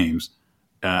 of these games,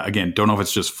 again, don't know if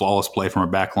it's just flawless play from our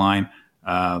back line.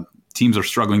 Teams are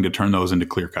struggling to turn those into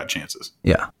clear-cut chances.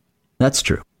 Yeah, that's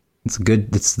true. It's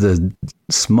good. It's the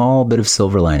small bit of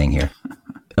silver lining here.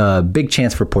 Big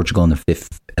chance for Portugal at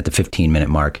the 15-minute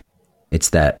mark.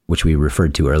 It's that, which we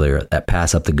referred to earlier, that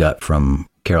pass up the gut from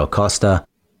Carol Costa.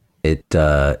 It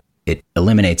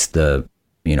eliminates the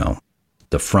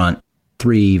front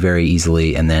 3 very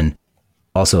easily, and then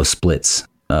also splits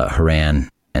Horan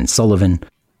and Sullivan.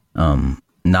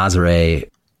 Nazare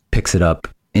picks it up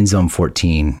in zone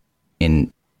 14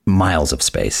 in miles of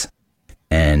space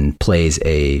and plays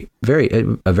a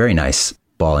very nice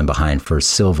ball in behind for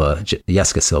Silva,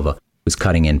 Jessica Silva, who's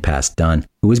cutting in past Dunn,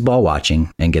 who was ball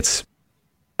watching and gets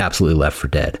absolutely left for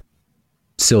dead.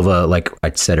 Silva, like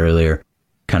I said earlier,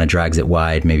 kind of drags it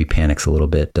wide, maybe panics a little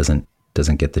bit, doesn't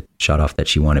get the shot off that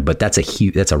she wanted, but that's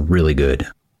a really good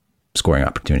scoring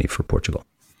opportunity for Portugal.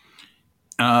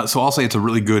 So I'll say it's a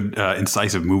really good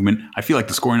incisive movement. I feel like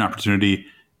the scoring opportunity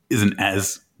isn't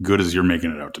as good as you're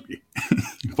making it out to be.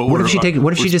 But what if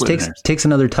she just takes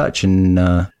another touch and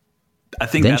I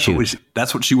think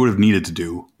that's what she would have needed to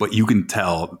do. But you can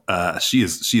tell she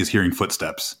is hearing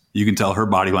footsteps. You can tell her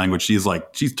body language. She's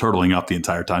turtling up the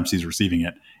entire time she's receiving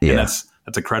it. Yeah. And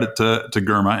that's a credit to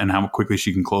Germa and how quickly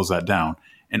she can close that down.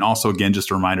 And also, again, just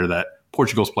a reminder that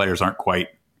Portugal's players aren't quite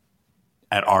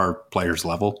at our players'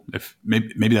 level. If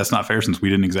maybe that's not fair since we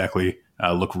didn't exactly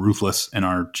look ruthless in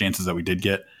our chances that we did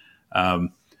get.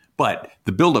 But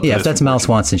the buildup. Yeah, if that's Mel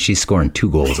Swanson, she's scoring 2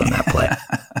 goals on that play.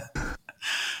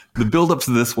 The buildup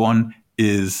to this one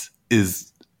is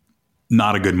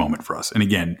not a good moment for us. And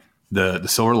again, the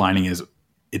silver lining is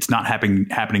it's not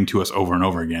happening to us over and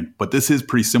over again. But this is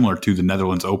pretty similar to the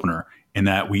Netherlands opener in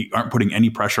that we aren't putting any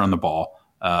pressure on the ball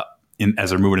as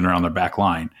they're moving it around their back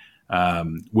line.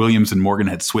 Williams and Morgan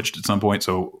had switched at some point,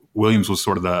 so Williams was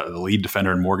sort of the lead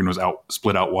defender, and Morgan was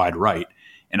split out wide right.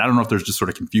 And I don't know if there's just sort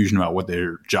of confusion about what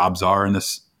their jobs are in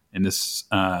this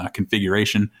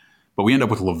configuration, but we end up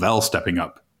with Lavelle stepping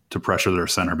up to pressure their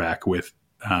center back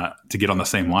to get on the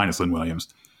same line as Lynn Williams.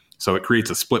 So it creates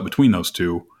a split between those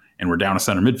two, and we're down a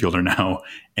center midfielder now,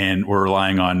 and we're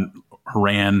relying on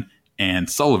Horan and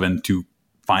Sullivan to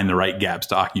find the right gaps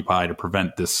to occupy to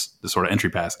prevent this sort of entry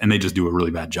pass, and they just do a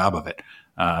really bad job of it.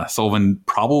 Sullivan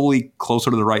probably closer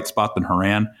to the right spot than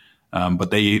Horan,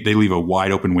 but they leave a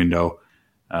wide open window,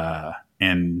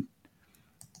 and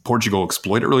Portugal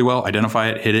exploit it really well, identify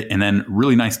it, hit it, and then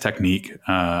really nice technique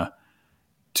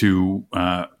to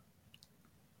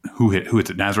who hits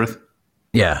it? Nazareth?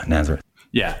 Yeah, Nazareth.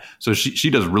 Yeah, so she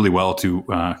does really well to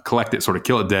collect it, sort of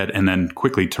kill it dead, and then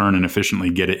quickly turn and efficiently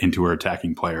get it into her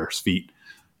attacking player's feet.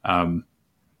 And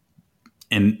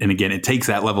again, it takes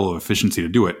that level of efficiency to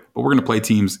do it. But we're going to play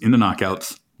teams in the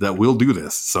knockouts that will do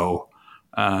this. So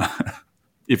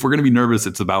if we're going to be nervous,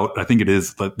 this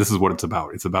is what it's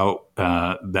about. It's about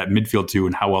that midfield too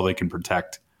and how well they can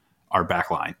protect our back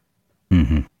line.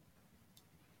 Mm-hmm.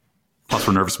 Plus,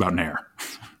 we're nervous about Nair.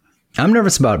 I'm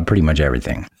nervous about pretty much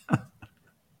everything.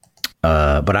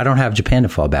 But I don't have Japan to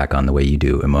fall back on the way you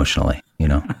do emotionally. I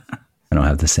don't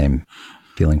have the same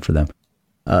feeling for them.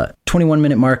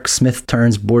 21-minute mark, Smith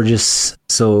turns Borges.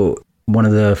 So one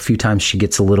of the few times we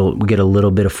get a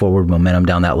little bit of forward momentum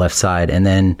down that left side. And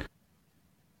then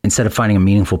instead of finding a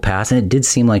meaningful pass, and it did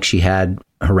seem like she had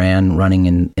Horan running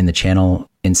in the channel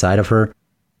inside of her,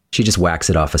 she just whacks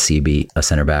it off a CB, a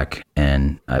center back.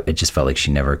 And it just felt like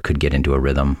she never could get into a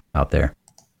rhythm out there.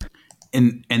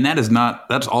 And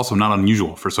that's also not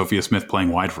unusual for Sophia Smith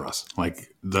playing wide for us.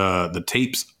 Like the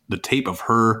tape of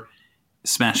her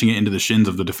smashing it into the shins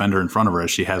of the defender in front of her as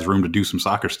she has room to do some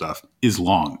soccer stuff is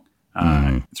long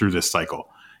through this cycle.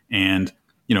 And,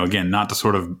 again, not to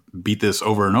sort of beat this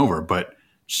over and over, but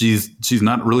she's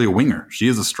not really a winger. She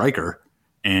is a striker.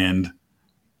 And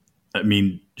I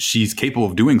mean, she's capable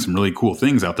of doing some really cool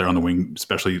things out there on the wing,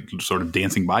 especially sort of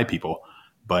dancing by people,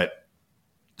 but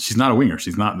she's not a winger.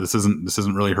 This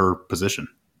isn't really her position.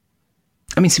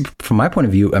 I mean, see, from my point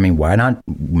of view, I mean, why not?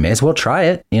 May as well try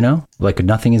it, like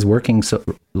nothing is working. So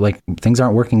like things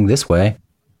aren't working this way,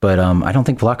 but I don't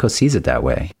think Vlaco sees it that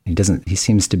way. He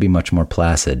seems to be much more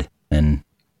placid and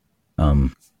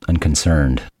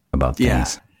unconcerned about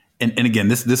things. Yeah. And again,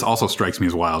 this also strikes me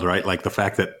as wild, right? Like the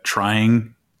fact that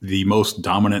trying the most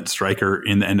dominant striker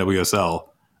in the NWSL,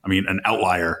 I mean, an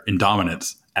outlier in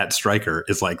dominance at striker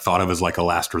is like thought of as like a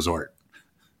last resort.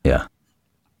 Yeah.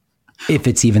 If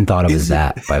it's even thought of as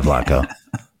that by Vlaco.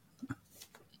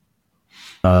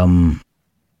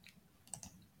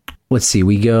 Let's see.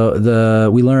 We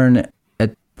learn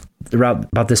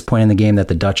about this point in the game that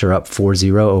the Dutch are up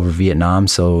 4-0 over Vietnam.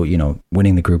 So,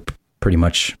 winning the group pretty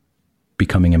much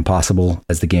becoming impossible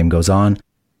as the game goes on.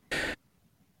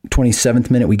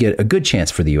 27th minute, we get a good chance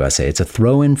for the USA. It's a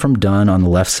throw in from Dunn on the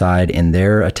left side in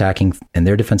their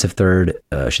defensive third.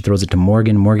 She throws it to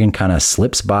Morgan. Morgan kind of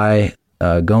slips by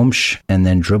Gomes and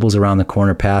then dribbles around the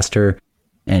corner past her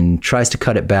and tries to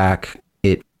cut it back.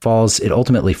 It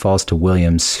ultimately falls to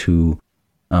Williams, who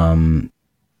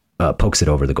pokes it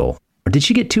over the goal. Or did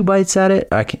she get 2 bites at it?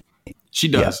 She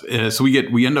does. Yeah. So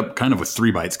we end up kind of with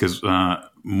 3 bites because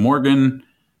Morgan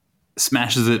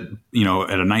smashes it,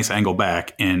 at a nice angle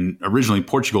back, and originally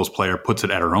Portugal's player puts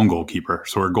it at her own goalkeeper.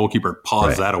 So her goalkeeper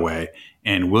paws that away,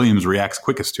 and Williams reacts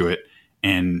quickest to it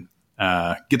and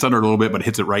gets under it a little bit, but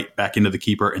hits it right back into the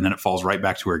keeper, and then it falls right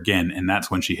back to her again, and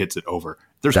that's when she hits it over.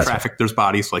 There's traffic, there's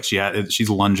bodies, like she's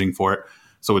lunging for it,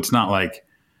 so it's not like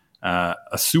a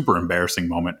super embarrassing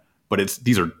moment, but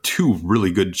these are 2 really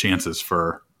good chances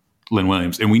for Lynn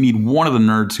Williams, and we need one of the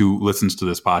nerds who listens to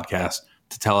this podcast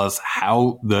to tell us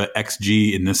how the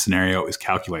XG in this scenario is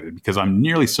calculated, because I'm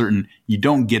nearly certain you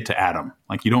don't get to add them.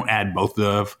 Like you don't add both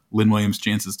of Lynn Williams'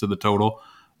 chances to the total,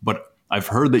 but I've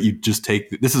heard that you just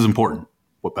take, this is important.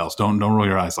 What bells? Don't roll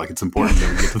your eyes. Like it's important that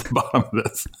we get to the bottom of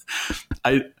this.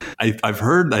 I've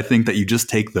heard, I think that you just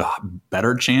take the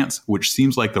better chance, which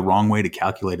seems like the wrong way to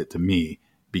calculate it to me,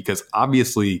 because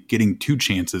obviously getting 2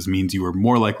 chances means you were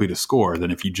more likely to score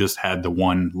than if you just had the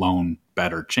one lone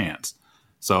better chance.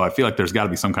 So I feel like there's got to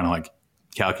be some kind of like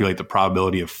calculate the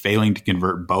probability of failing to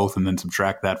convert both and then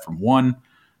subtract that from one.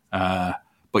 But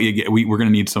we're going to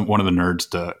need one of the nerds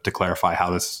to clarify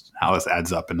how this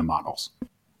adds up in the models.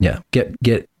 Yeah, get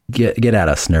at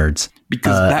us, nerds.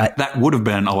 Because that would have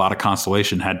been a lot of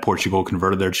consolation had Portugal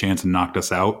converted their chance and knocked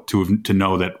us out to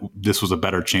know that this was a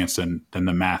better chance than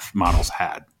the math models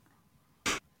had.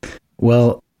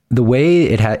 Well, the way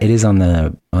it is on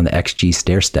the XG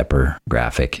stair stepper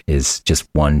graphic is just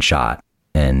one shot,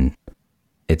 and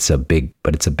it's a big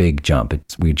jump.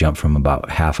 We jump from about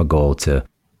half a goal to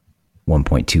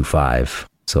 1.25.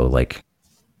 So like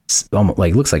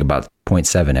looks like about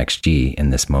 0.7 XG in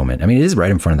this moment. I mean, it is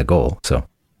right in front of the goal. So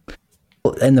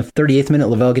in the 38th minute,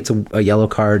 Lavelle gets a yellow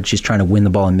card. She's trying to win the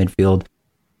ball in midfield,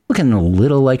 looking a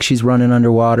little like she's running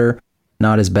underwater.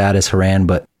 Not as bad as Haran,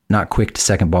 but not quick to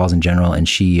second balls in general. And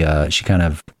she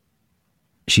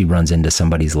runs into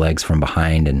somebody's legs from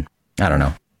behind. And I don't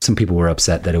know. Some people were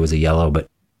upset that it was a yellow, but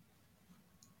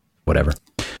whatever.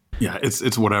 Yeah,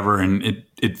 it's whatever. And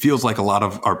it feels like a lot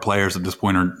of our players at this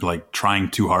point are like trying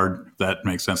too hard. That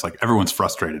makes sense. Like everyone's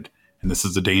frustrated. And this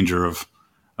is the danger of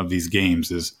these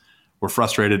games is we're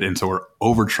frustrated. And so we're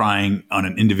over trying on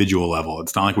an individual level.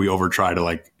 It's not like we over try to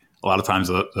like a lot of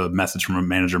times a message from a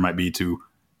manager might be to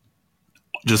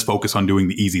just focus on doing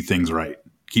the easy things right.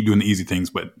 Keep doing the easy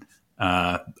things. But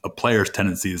a player's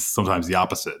tendency is sometimes the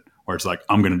opposite, where it's like,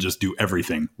 I'm going to just do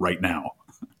everything right now.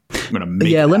 I'm going to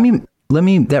make it Let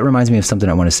me, that reminds me of something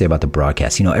I want to say about the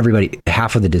broadcast. You know,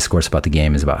 half of the discourse about the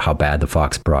game is about how bad the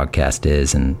Fox broadcast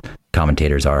is and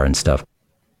commentators are and stuff.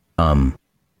 And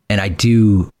I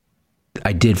did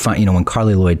find, you know, when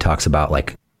Carly Lloyd talks about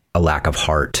like a lack of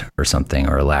heart or something,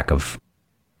 or a lack of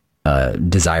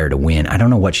desire to win, I don't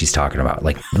know what she's talking about.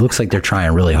 Like, it looks like they're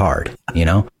trying really hard, you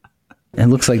know? It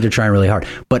looks like they're trying really hard.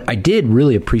 But I did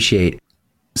really appreciate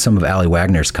some of Ali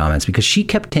Wagner's comments, because she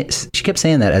kept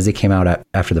saying that as they came out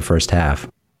after the first half,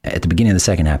 at the beginning of the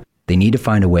second half, they need to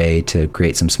find a way to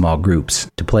create some small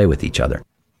groups to play with each other.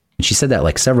 And she said that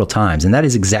like several times. And that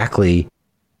is exactly,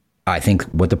 I think,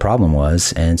 what the problem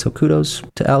was. And so kudos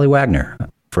to Ali Wagner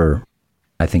for,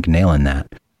 I think, nailing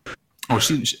that. Oh,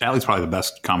 Ali's probably the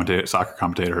best soccer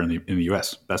commentator in the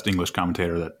U.S., best English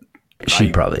commentator that she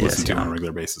I probably listen is to on a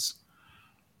regular basis.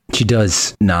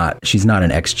 She's not an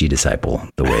XG disciple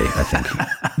the way I think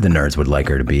the nerds would like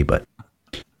her to be, but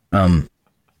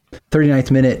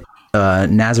 39th minute,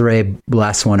 Nazare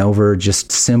blasts one over,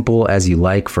 just simple as you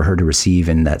like for her to receive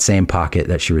in that same pocket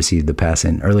that she received the pass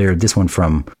in earlier. This one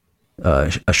from a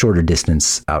shorter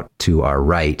distance out to our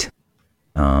right.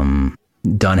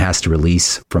 Dunn has to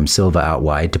release from Silva out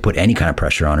wide to put any kind of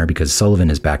pressure on her, because Sullivan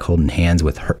is back holding hands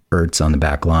with Ertz on the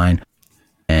back line.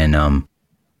 And,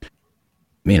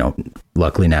 you know,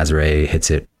 luckily Nazare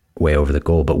hits it way over the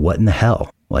goal, but what in the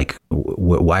hell? Like,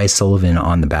 why is Sullivan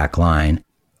on the back line?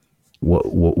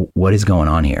 What is going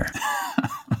on here?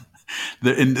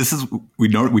 And this is,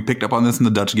 we picked up on this in the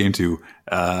Dutch game too.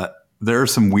 There are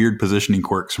some weird positioning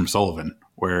quirks from Sullivan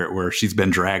where she's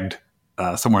been dragged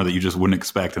somewhere that you just wouldn't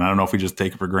expect. And I don't know if we just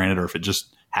take it for granted or if it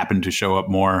just happened to show up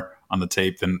more on the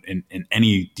tape than in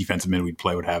any defensive mid we'd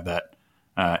play would have that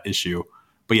issue.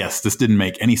 But yes, this didn't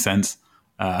make any sense.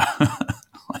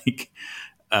 It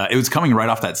was coming right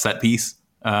off that set piece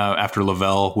after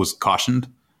Lavelle was cautioned.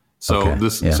 So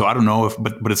so I don't know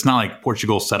but it's not like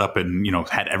Portugal set up and, you know,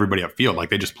 had everybody upfield. Like,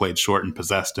 they just played short and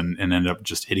possessed and ended up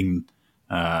just hitting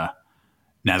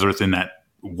Nazareth in that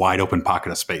wide open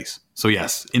pocket of space. So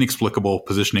yes, inexplicable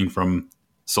positioning from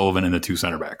Sullivan and the two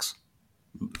center backs.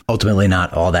 Ultimately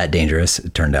not all that dangerous,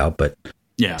 it turned out, but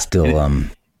yeah, still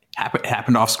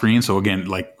happened off screen. So again,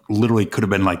 like literally could have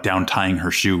been like down tying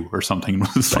her shoe or something.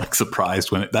 Was like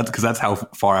surprised when that's how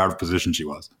far out of position she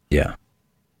was. Yeah.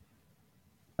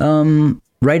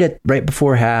 Right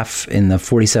before half in the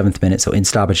 47th minute, so in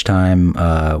stoppage time,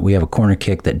 we have a corner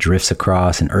kick that drifts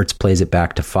across and Ertz plays it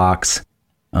back to Fox.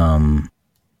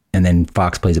 And then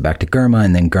Fox plays it back to Gurma,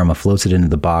 and then Gurma floats it into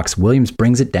the box. Williams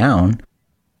brings it down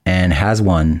and has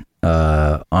one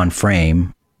on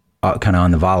frame, kind of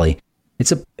on the volley.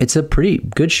 It's a pretty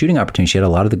good shooting opportunity. She had a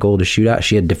lot of the goal to shoot out.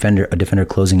 She had a defender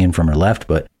closing in from her left,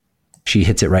 but she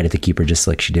hits it right at the keeper, just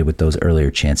like she did with those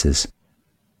earlier chances.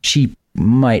 She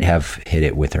might have hit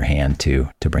it with her hand to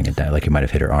bring it down. Like, it might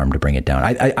have hit her arm to bring it down.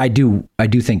 I do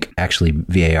think actually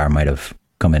VAR might have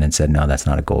come in and said, no, that's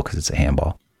not a goal because it's a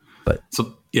handball. But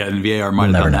so yeah, and VAR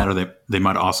might have done that, or they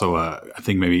might also I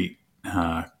think maybe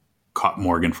caught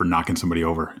Morgan for knocking somebody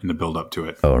over in the build up to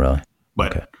it. Oh, really?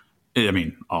 But okay. I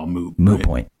mean, all moot right?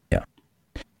 Point. Yeah.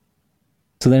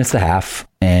 So then it's the half,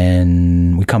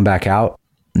 and we come back out.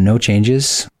 No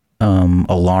changes.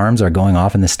 Alarms are going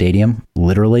off in the stadium,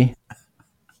 literally.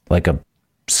 like a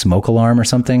smoke alarm or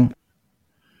something,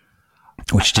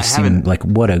 which just seemed like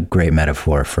what a great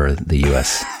metaphor for the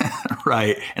U.S.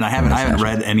 Right. And I haven't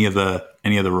read any of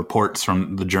the reports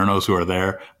from the journos who are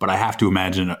there, but I have to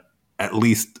imagine at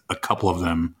least a couple of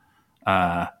them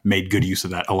made good use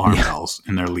of that alarm bells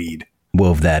in their lead.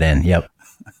 Wove that in. Yep.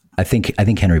 I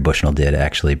think Henry Bushnell did,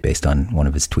 actually, based on one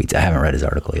of his tweets. I haven't read his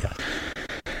article yet.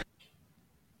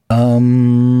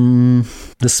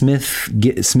 The Smith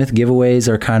giveaways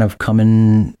are kind of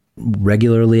coming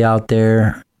regularly out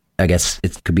there. I guess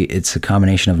it's a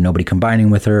combination of nobody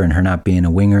combining with her and her not being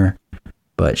a winger,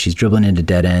 but she's dribbling into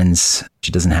dead ends.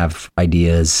 She doesn't have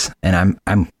ideas. And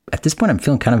I'm at this point, I'm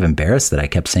feeling kind of embarrassed that I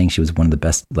kept saying she was one of the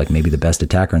best, like maybe the best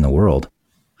attacker in the world.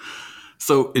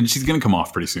 So, and she's going to come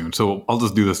off pretty soon. So I'll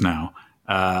just do this now.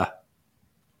 I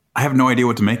have no idea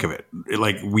what to make of it.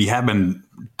 Like, we have been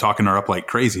talking her up like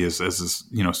crazy as this,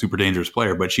 super dangerous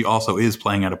player, but she also is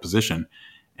playing out of position.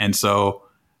 And so,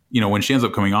 when she ends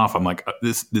up coming off, I'm like,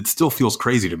 it still feels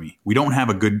crazy to me. We don't have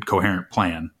a good coherent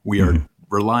plan. We are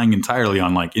relying entirely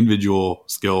on like individual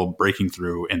skill, breaking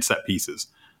through, and set pieces.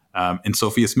 And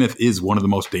Sophia Smith is one of the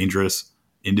most dangerous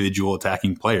individual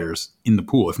attacking players in the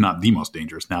pool, if not the most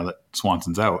dangerous now that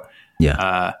Swanson's out.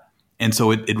 Yeah. And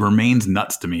so it remains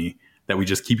nuts to me that we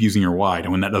just keep using her wide.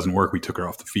 And when that doesn't work, we took her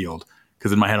off the field.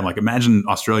 Because in my head, I'm like, imagine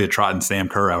Australia trotting Sam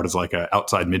Kerr out as like an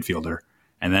outside midfielder.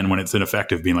 And then when it's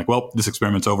ineffective, being like, well, this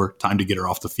experiment's over. Time to get her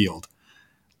off the field.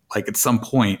 Like, at some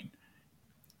point,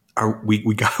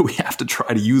 we have to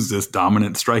try to use this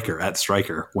dominant striker at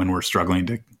striker when we're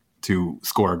struggling to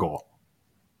score a goal.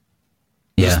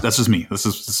 Yeah, that's just me. This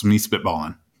is me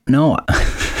spitballing. No,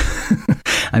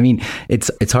 I mean,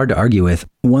 it's hard to argue with.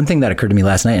 One thing that occurred to me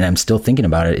last night, and I'm still thinking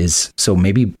about it, is so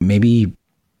maybe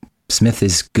Smith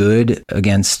is good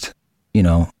against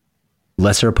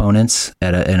lesser opponents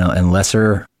and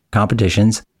lesser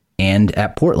competitions, and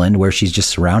at Portland where she's just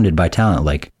surrounded by talent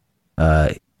like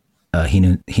Hina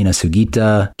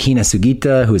Sugita,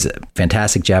 who is a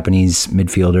fantastic Japanese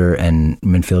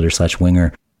midfielder /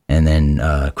 winger, and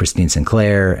then Christine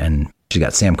Sinclair, and she's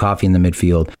got Sam Coffey in the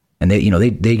midfield, and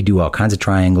they do all kinds of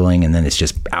triangling, and then it's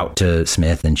just out to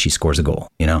Smith and she scores a goal,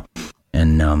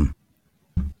 and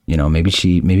maybe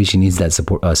she needs that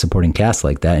supporting cast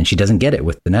like that, and she doesn't get it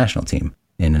with the national team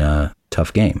in a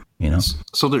tough game,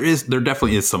 So there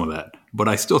definitely is some of that, but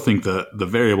I still think the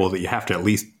variable that you have to at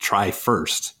least try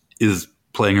first is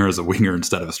playing her as a winger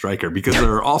instead of a striker, because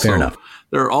there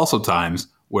are also times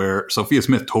where Sophia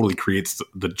Smith totally creates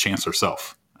the chance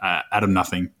herself out of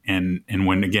nothing, and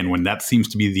when that seems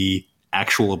to be the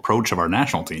actual approach of our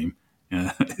national team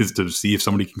is to see if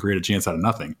somebody can create a chance out of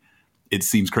nothing. It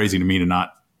seems crazy to me to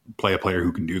not play a player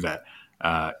who can do that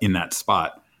in that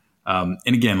spot. And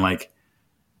again,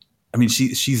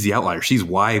 she's the outlier. She's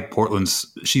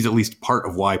at least part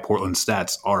of why Portland's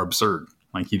stats are absurd.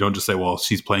 Like, you don't just say, well,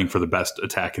 she's playing for the best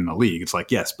attack in the league. It's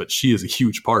like, yes, but she is a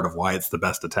huge part of why it's the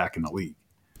best attack in the league.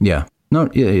 Yeah, no,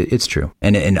 it's true.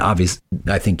 And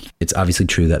I think it's obviously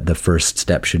true that the first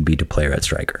step should be to play her at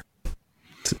striker.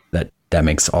 That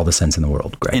makes all the sense in the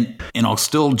world. Great. And I'll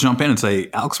still jump in and say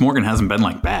Alex Morgan hasn't been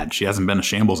bad. She hasn't been a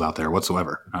shambles out there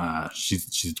whatsoever.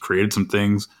 She's created some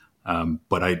things,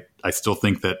 but I still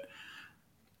think that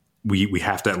we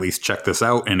have to at least check this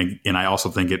out. And I also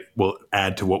think it will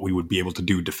add to what we would be able to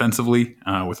do defensively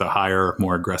with a higher,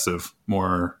 more aggressive,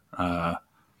 more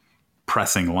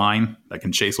pressing line that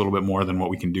can chase a little bit more than what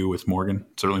we can do with Morgan.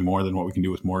 Certainly more than what we can do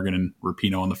with Morgan and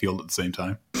Rapinoe on the field at the same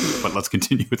time. But let's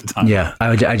continue with the time. Yeah,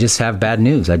 I just have bad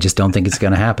news. I just don't think it's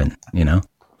going to happen,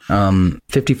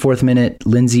 54th minute,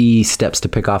 Lindsay steps to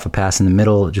pick off a pass in the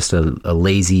middle, just a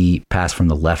lazy pass from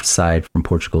the left side from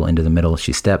Portugal into the middle.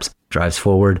 She steps, drives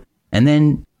forward, and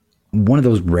then one of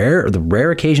those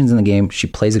rare occasions in the game, she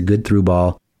plays a good through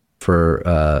ball for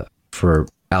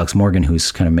Alex Morgan,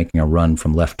 who's kind of making a run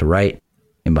from left to right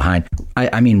and behind.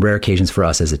 I mean, rare occasions for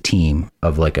us as a team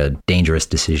of like a dangerous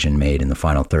decision made in the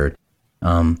final third.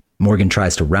 Morgan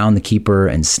tries to round the keeper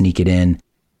and sneak it in,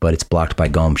 but it's blocked by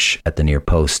Gomes at the near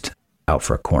post, out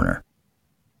for a corner.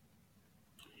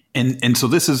 And so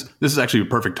this is actually a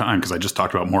perfect time, because I just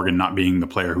talked about Morgan not being the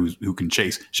player who can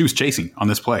chase. She was chasing on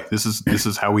this play. This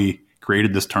is how we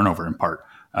created this turnover in part.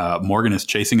 Morgan is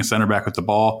chasing a center back with the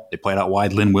ball. They play it out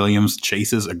wide. Lynn Williams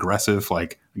chases, aggressive.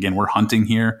 Again, we're hunting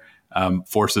here.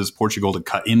 Forces Portugal to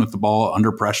cut in with the ball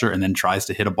under pressure, and then tries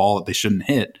to hit a ball that they shouldn't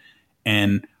hit.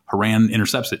 And Haran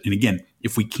intercepts it. And again,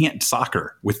 if we can't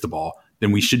soccer with the ball,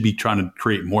 then we should be trying to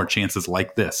create more chances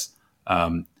like this.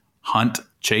 Hunt,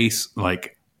 chase,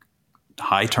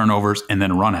 high turnovers, and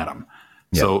then run at them.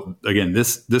 Yep. So again,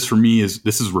 this for me is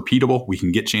repeatable. We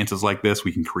can get chances like this.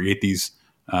 We can create these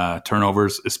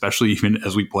turnovers, especially even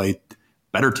as we play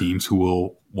better teams who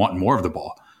will want more of the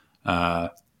ball.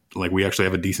 Like we actually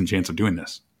have a decent chance of doing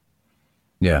this.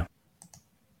 Yeah.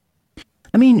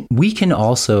 I mean, we can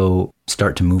also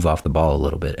start to move off the ball a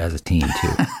little bit as a team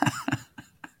too.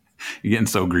 You're getting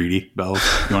so greedy, Bells.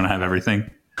 You want to have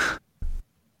everything.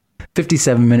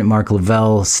 57-minute mark,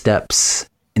 Lavelle steps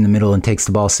in the middle and takes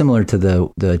the ball, similar to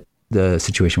the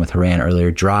situation with Haran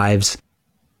earlier, drives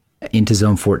into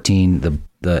zone 14,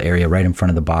 the area right in front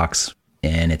of the box,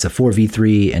 and it's a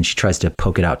 4v3, and she tries to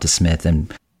poke it out to Smith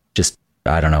and just,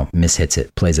 I don't know, mishits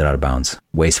it, plays it out of bounds.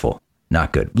 Wasteful.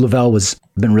 Not good. Lavelle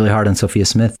been really hard on Sophia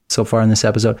Smith so far in this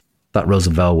episode. Thought Rose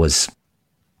Lavelle was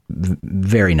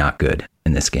very not good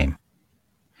in this game.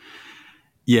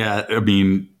 Yeah, I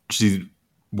mean, she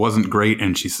wasn't great,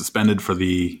 and she's suspended for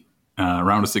the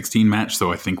round of 16 match.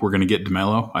 So I think we're going to get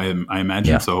DeMello. I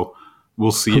imagine. Yeah. So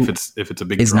we'll see if it's a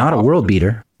big. Is not a world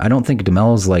beater. I don't think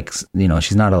DeMello's like,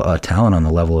 she's not a talent on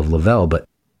the level of Lavelle, but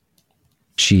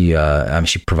she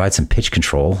provides some pitch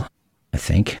control, I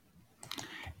think.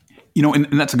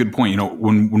 And that's a good point.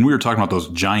 When we were talking about those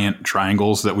giant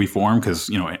triangles that we form, because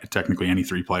technically any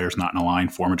three players not in a line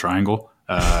form a triangle.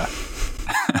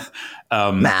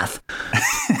 Math.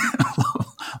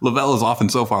 Lavelle is often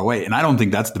so far away, and I don't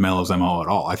think that's DeMello's MO at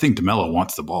all. I think DeMello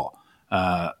wants the ball.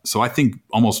 So I think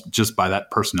almost just by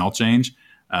that personnel change,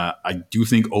 I do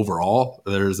think overall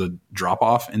there's a drop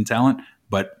off in talent,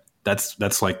 but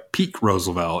that's like peak Rose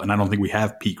Lavelle, and I don't think we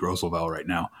have peak Rose Lavelle right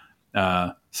now.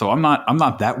 So I'm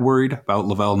not that worried about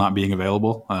Lavelle not being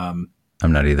available. I'm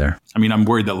not either. I mean, I'm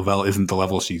worried that Lavelle isn't the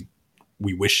level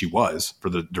we wish she was for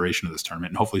the duration of this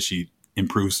tournament, and hopefully she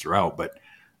improves throughout. But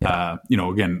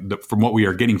again, from what we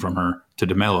are getting from her to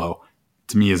DeMello,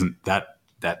 to me isn't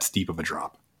that steep of a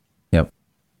drop. Yep.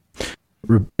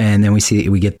 And then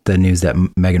we get the news that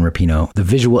Megan Rapinoe, the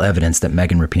visual evidence that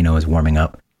Megan Rapinoe is warming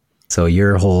up. So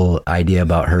your whole idea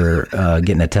about her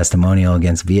getting a testimonial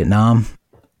against Vietnam,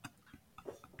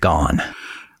 gone.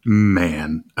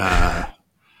 Man.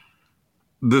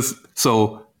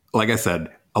 So like I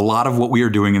said, a lot of what we are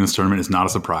doing in this tournament is not a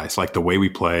surprise. Like the way we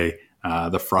play,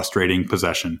 the frustrating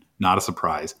possession, not a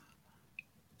surprise.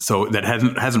 So that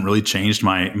hasn't really changed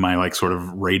my like sort of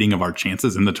rating of our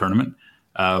chances in the tournament.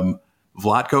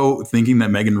 Vlatko thinking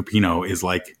that Megan Rapinoe is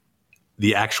like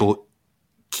the actual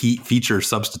key feature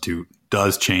substitute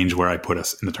does change where I put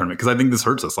us in the tournament, because I think this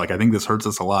hurts us. Like I think this hurts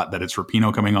us a lot that it's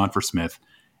Rapinoe coming on for Smith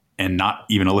and not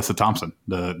even Alyssa Thompson,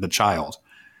 the child.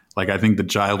 Like I think the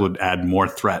child would add more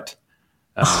threat.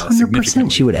 100%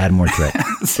 she would add more threat.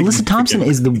 Alyssa Thompson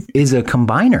is a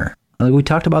combiner. Like we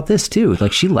talked about this too.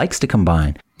 Like she likes to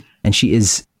combine, and she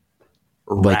is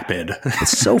rapid.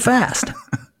 It's so fast.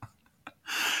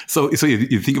 So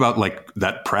you think about like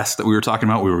that press that we were talking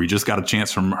about, where we just got a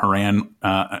chance from Haran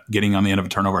getting on the end of a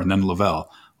turnover, and then Lavelle,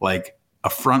 like a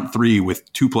front three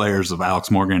with two players of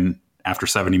Alex Morgan after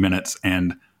 70 minutes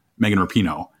and Megan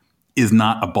Rapinoe is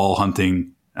not a ball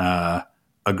hunting,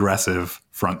 aggressive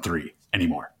front three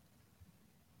anymore.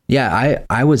 Yeah,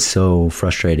 I was so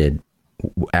frustrated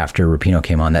after Rapinoe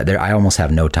came on that I almost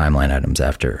have no timeline items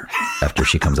after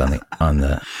she comes on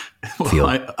the field.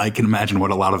 Well, I can imagine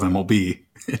what a lot of them will be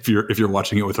if you're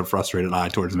watching it with a frustrated eye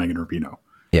towards Megan Rapinoe.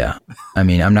 Yeah, I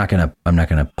mean, I'm not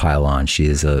gonna pile on.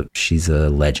 She's a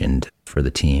legend for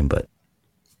the team, but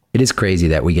it is crazy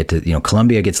that we get to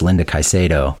Colombia gets Linda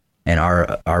Caicedo, and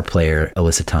our player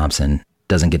Alyssa Thompson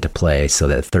doesn't get to play, so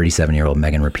that 37-year-old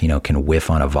Megan Rapinoe can whiff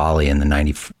on a volley in the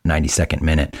 92nd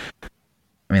minute.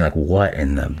 I mean, like, what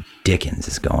in the dickens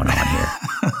is going on here?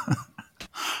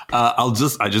 I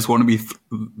just want to be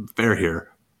fair here.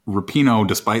 Rapinoe,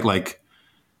 despite like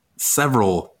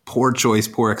several poor choice,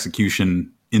 poor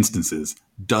execution instances,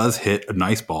 does hit a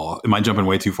nice ball. Am I jumping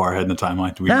way too far ahead in the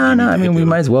timeline? No. I mean, we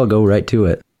might as well go right to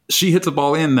it. She hits a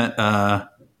ball in that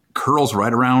curls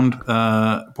right around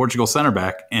Portugal center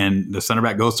back, and the center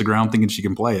back goes to ground thinking she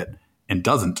can play it and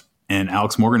doesn't. And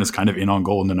Alex Morgan is kind of in on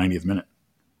goal in the 90th minute.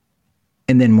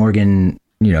 And then Morgan,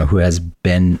 who has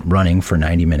been running for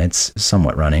 90 minutes,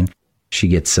 somewhat running, she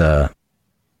gets a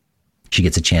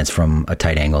chance from a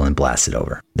tight angle and blasts it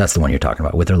over. That's the one you're talking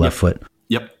about with her left foot.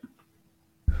 Yep.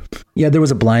 Yeah, there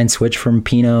was a blind switch from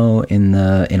Pino in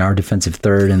our defensive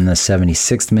third in the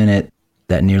 76th minute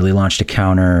that nearly launched a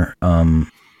counter.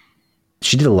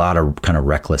 She did a lot of kind of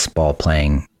reckless ball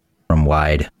playing from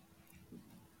wide.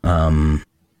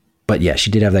 But yeah, she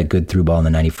did have that good through ball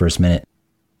in the 91st minute.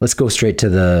 Let's go straight to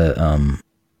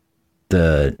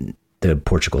the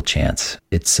Portugal chance.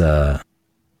 It's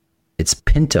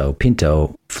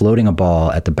Pinto floating a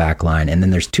ball at the back line, and then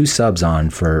there's two subs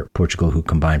on for Portugal who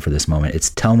combine for this moment.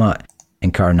 It's Telma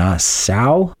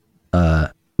Encarnação,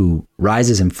 who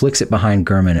rises and flicks it behind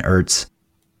Germa and Ertz.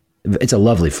 It's a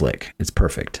lovely flick. It's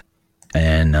perfect.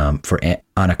 And for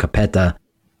Ana Capeta,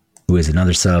 who is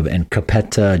another sub, and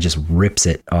Capeta just rips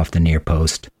it off the near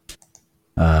post.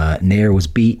 Nair was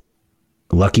beat.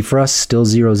 Lucky for us, still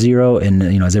 0-0. And,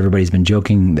 as everybody's been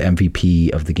joking, the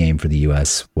MVP of the game for the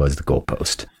U.S. was the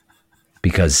goalpost.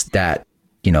 Because that,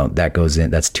 that goes in,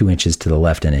 that's 2 inches to the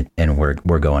left in it, and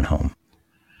we're going home.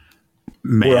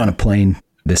 Man. We're on a plane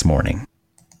this morning.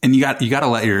 And you have to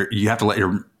let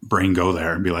your brain go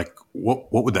there and be like,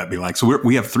 what would that be like? So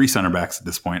we have 3 center backs at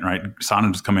this point, right?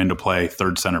 Sonnet has come in to play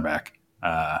third center back.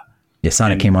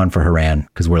 Sonnet came on for Haran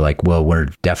because we're like, well, we're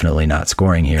definitely not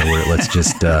scoring here.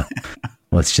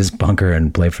 Let's just bunker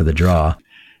and play for the draw.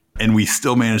 And we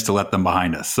still managed to let them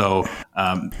behind us. So,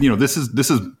 this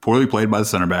is poorly played by the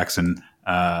center backs. And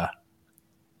I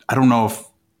don't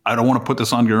want to put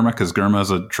this on Germa because Germa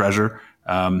is a treasure.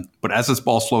 But as this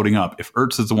ball's floating up, if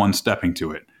Ertz is the one stepping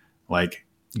to it, like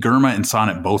Germa and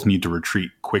Sonnet both need to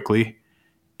retreat quickly,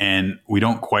 and we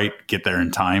don't quite get there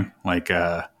in time,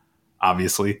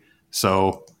 obviously.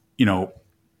 So,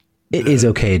 it is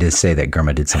okay to say that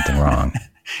Germa did something wrong.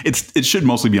 It should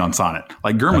mostly be on Sonnet.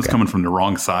 Like Germa's coming from the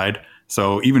wrong side.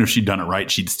 So even if she'd done it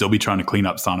right, she'd still be trying to clean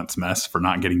up Sonnet's mess for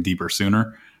not getting deeper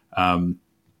sooner.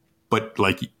 But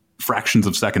fractions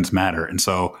of seconds matter. And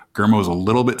so Germa was a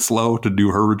little bit slow to do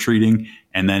her retreating.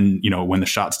 And then, when the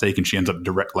shot's taken, she ends up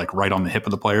right on the hip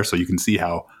of the player. So you can see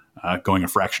how going a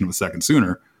fraction of a second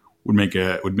sooner would make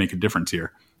a difference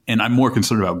here. And I'm more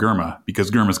concerned about Germa because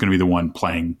Germa's going to be the one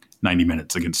playing 90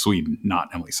 minutes against Sweden, not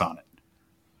Emily Sonnet.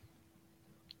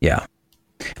 Yeah.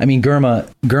 I mean,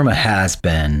 Germa has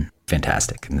been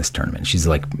fantastic in this tournament. She's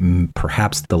like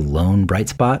perhaps the lone bright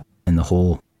spot in the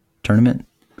whole tournament.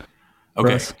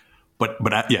 Okay. But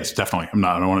yes, definitely.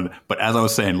 But as I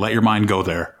was saying, let your mind go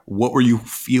there. What were you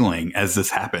feeling as this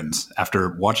happens after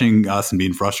watching us and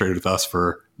being frustrated with us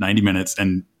for 90 minutes?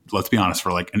 And let's be honest,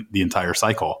 for the entire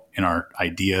cycle in our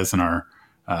ideas and our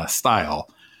style,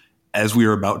 as we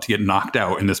were about to get knocked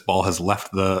out and this ball has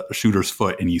left the shooter's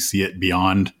foot and you see it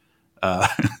beyond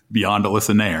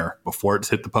Alyssa Nair before it's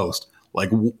hit the post.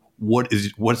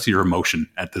 What's your emotion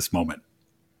at this moment?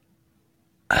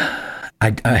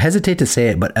 I hesitate to say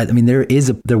it, but I mean, there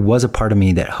was a part of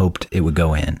me that hoped it would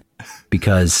go in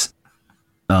because,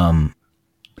 I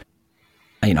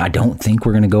don't think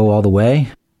we're going to go all the way.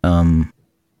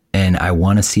 And I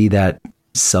want to see that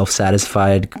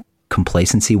self-satisfied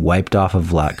complacency wiped off of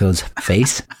Vlatko's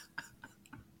face.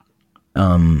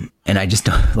 And I just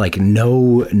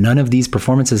none of these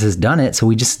performances has done it. So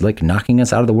we just knocking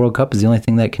us out of the World Cup is the only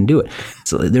thing that can do it.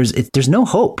 So there's no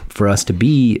hope for us to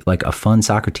be a fun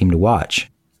soccer team to watch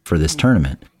for this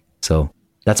tournament. So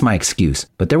that's my excuse.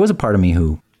 But there was a part of me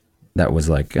that was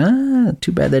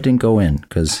too bad that didn't go in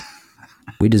because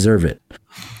we deserve it.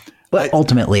 But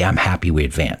ultimately, I'm happy we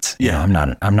advance. Yeah, I'm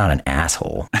not an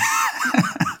asshole.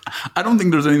 I don't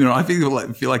think there's anything wrong. I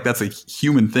feel like that's a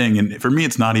human thing. And for me,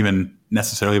 it's not even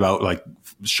necessarily about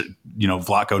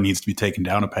Vlatko needs to be taken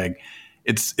down a peg.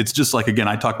 It's just again,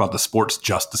 I talk about the sports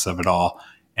justice of it all.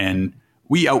 And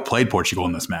we outplayed Portugal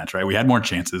in this match, right? We had more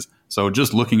chances. So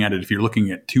just looking at it, if you're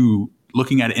looking at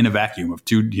it in a vacuum of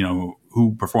two,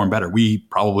 who performed better, we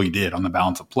probably did on the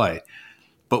balance of play.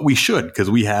 But we should,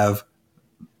 because we have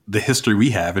the history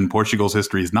we have, and Portugal's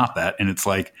history is not that. And it's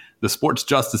the sports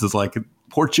justice is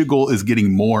Portugal is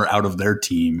getting more out of their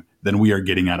team than we are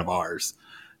getting out of ours.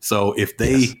 So if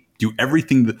they do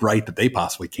everything right that they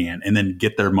possibly can and then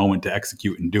get their moment to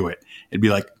execute and do it, it'd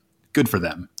be good for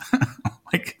them.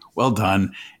 Well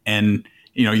done. And,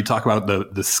 you talk about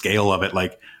the scale of it.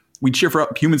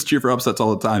 Humans cheer for upsets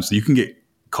all the time. So you can get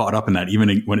caught up in that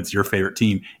even when it's your favorite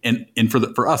team. And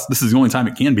for us, this is the only time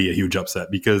it can be a huge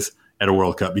upset because at a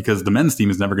World Cup, because the men's team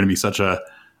is never going to be such a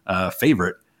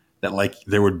favorite that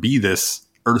there would be this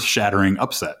earth-shattering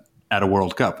upset at a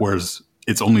World Cup, whereas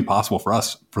it's only possible for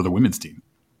us for the women's team.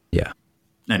 Yeah.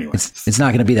 Anyway, it's not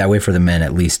going to be that way for the men,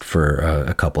 at least for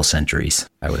a couple centuries,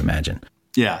 I would imagine.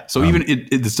 Yeah. So even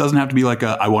this doesn't have to be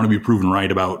I want to be proven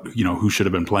right about who should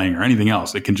have been playing or anything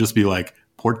else. It can just be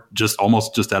just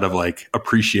out of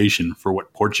appreciation for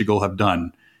what Portugal have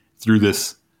done through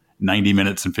this 90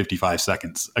 minutes and 55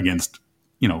 seconds against,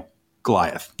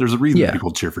 Goliath. There's a reason people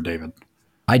cheer for David.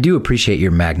 I do appreciate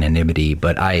your magnanimity,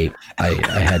 but I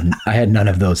had none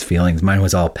of those feelings. Mine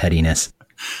was all pettiness.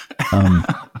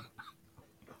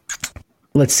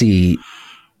 Let's see.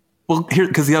 Well,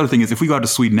 because the other thing is, if we go out to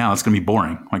Sweden now, it's going to be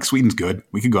boring. Sweden's good.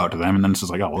 We could go out to them, and then it's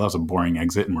just that was a boring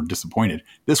exit, and we're disappointed.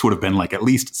 This would have been at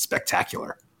least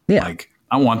spectacular. Yeah.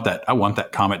 I want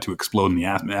that comet to explode in the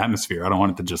atmosphere. I don't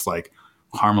want it to just like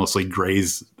harmlessly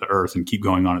graze the Earth and keep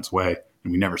going on its way,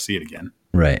 and we never see it again.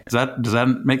 Right. Does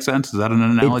that make sense? Is that an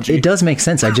analogy? It does make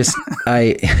sense. Yeah.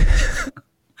 I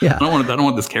don't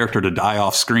want this character to die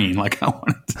off screen. Like I want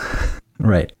it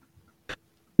Right.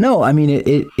 No, I mean,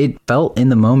 it felt in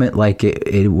the moment like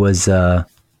it was, I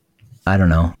don't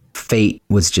know, fate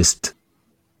was just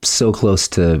so close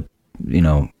to,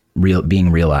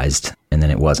 being realized, and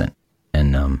then it wasn't.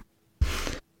 And,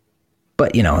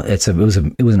 but it was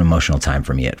an emotional time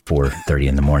for me at 4:30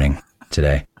 in the morning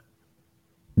today.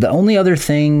 The only other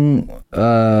thing,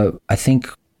 I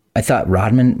thought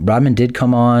Rodman did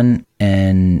come on,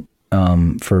 and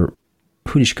for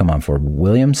who did she come on for?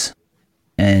 Williams,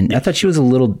 and I thought she was a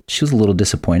little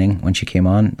disappointing when she came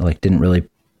on. Like didn't really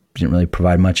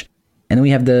provide much. And then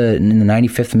we have in the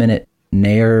 95th minute,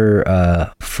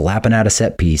 Nair flapping out a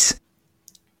set piece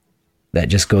that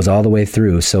just goes all the way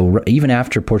through. So even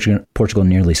after Portugal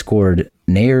nearly scored,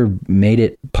 Nair made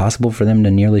it possible for them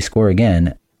to nearly score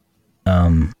again.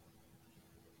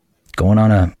 Going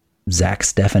on a Zach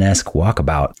Steffen-esque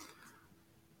walkabout.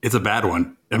 It's a bad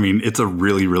one. I mean, it's a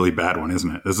really, really bad one,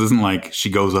 isn't it? This isn't like she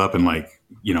goes up and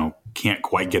can't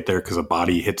quite get there because a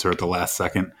body hits her at the last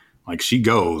second. Like she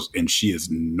goes and she is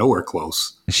nowhere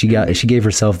close. She gave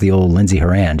herself the old Lindsey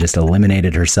Horan, just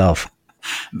eliminated herself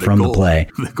from the play.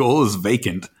 The goal is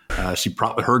vacant.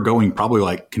 Her going probably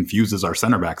like confuses our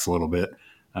center backs a little bit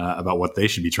about what they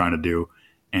should be trying to do.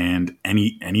 And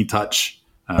any touch,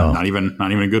 not even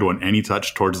a good one, any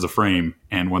touch towards the frame,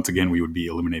 and once again we would be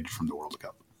eliminated from the World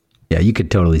Cup. Yeah, you could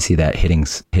totally see that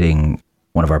hitting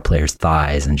one of our players'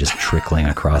 thighs and just trickling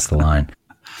across the line.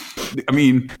 I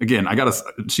mean, again,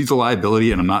 she's a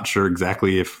liability, and I'm not sure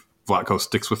exactly if Vlatko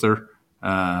sticks with her.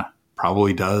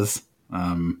 Probably does.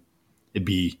 It'd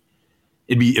be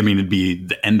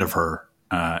the end of her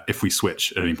if we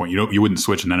switch at any point. You wouldn't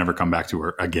switch and then ever come back to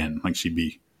her again. Like she'd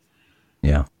be.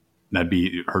 Yeah, that'd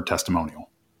be her testimonial.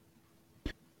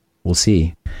 We'll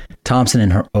see. Thompson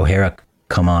and O'Hara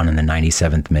come on in the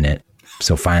 97th minute.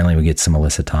 So finally we get some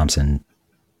Alyssa Thompson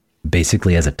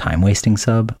basically as a time-wasting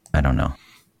sub. I don't know.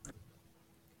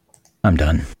 I'm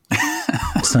done.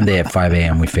 Sunday at 5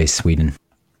 a.m. we face Sweden.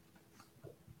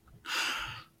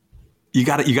 You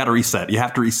got to reset. You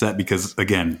have to reset because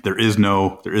again, there is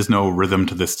no rhythm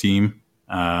to this team.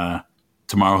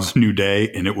 Tomorrow's a new day,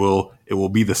 and it will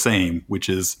be the same, which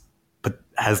has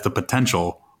the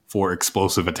potential for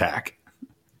explosive attack.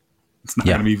 It's not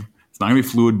going to be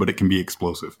fluid, but it can be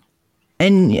explosive.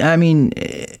 And I mean,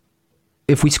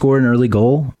 if we score an early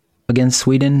goal against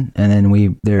Sweden, and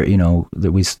then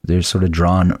they're sort of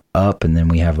drawn up, and then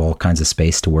we have all kinds of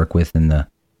space to work with in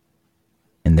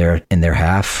their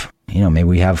half. Maybe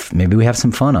we have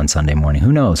some fun on Sunday morning.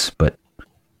 Who knows? But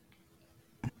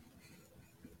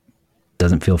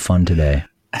doesn't feel fun today.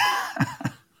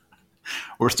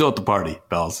 We're still at the party,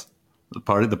 Bells. The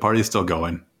party is still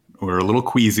going. We're a little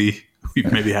queasy.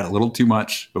 We've maybe had a little too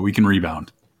much, but we can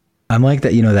rebound. I'm like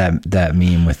that, that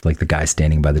meme with like the guy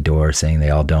standing by the door saying they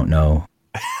all don't know.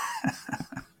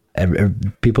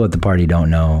 People at the party don't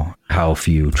know how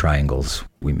few triangles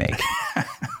we make.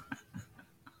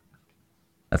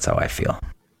 That's how I feel.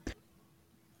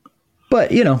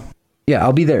 But yeah,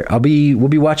 I'll be there. We'll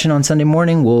be watching on Sunday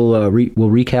morning. We'll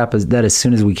recap that as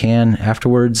soon as we can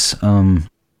afterwards.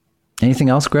 Anything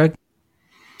else, Greg?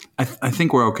 I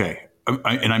think we're okay.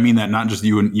 And I mean that not just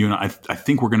you and I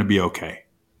think we're going to be okay.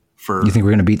 You think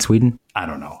we're going to beat Sweden? I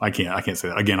don't know. I can't say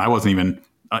that. Again, I wasn't even,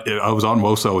 I was on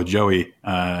Woso with Joey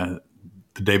the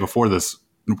day before this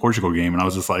Portugal game. And I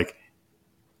was just like,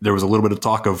 there was a little bit of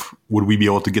talk of, would we be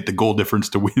able to get the goal difference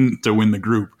to win the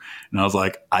group? And I was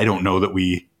like, I don't know that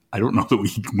we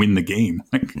win the game.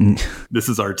 Like, this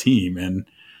is our team. And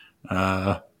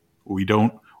we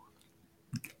don't,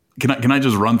 can I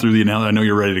just run through the analogy? I know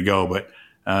you're ready to go, but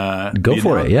go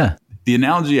for it. Yeah. The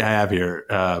analogy I have here,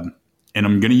 and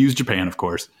I'm going to use Japan, of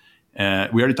course. We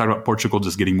already talked about Portugal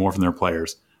just getting more from their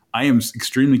players. I am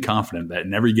extremely confident that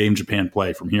in every game Japan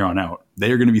play from here on out,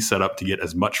 they are going to be set up to get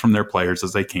as much from their players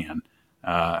as they can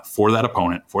for that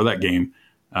opponent, for that game.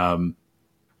 They're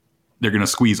going to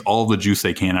squeeze all the juice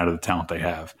they can out of the talent they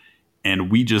have. And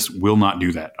we just will not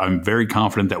do that. I'm very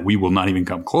confident that we will not even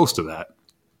come close to that.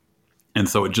 And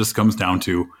so it just comes down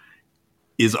to,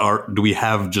 do we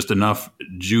have just enough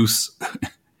juice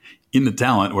in the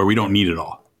talent where we don't need it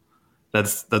all?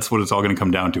 That's what it's all going to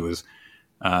come down to is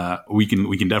we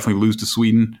can definitely lose to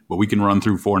Sweden, but we can run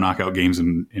through 4 knockout games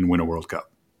and win a World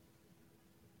Cup.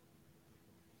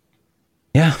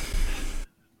 Yeah.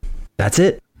 That's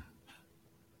it.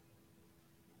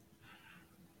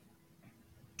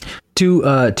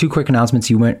 Two quick announcements.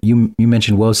 You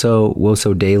mentioned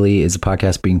Woso Daily is a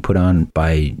podcast being put on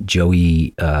by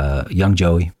Joey, young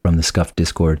Joey from the Scuff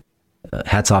Discord.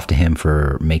 Hats off to him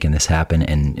for making this happen,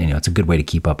 and it's a good way to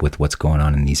keep up with what's going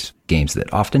on in these games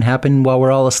that often happen while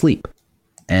we're all asleep.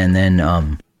 And then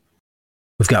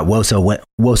we've got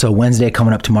Woso Wednesday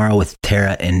coming up tomorrow with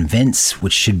Tara and Vince,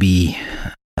 which should be,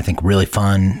 I think, really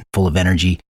fun, full of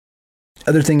energy.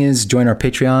 Other thing is, join our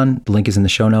Patreon. The link is in the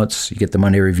show notes. You get the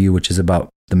Monday review, which is about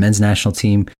the men's national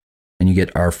team, and you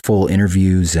get our full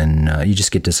interviews, and you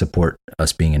just get to support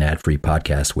us being an ad-free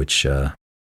podcast, which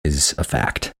is a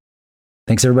fact.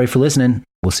 Thanks, everybody, for listening.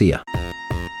 We'll see ya.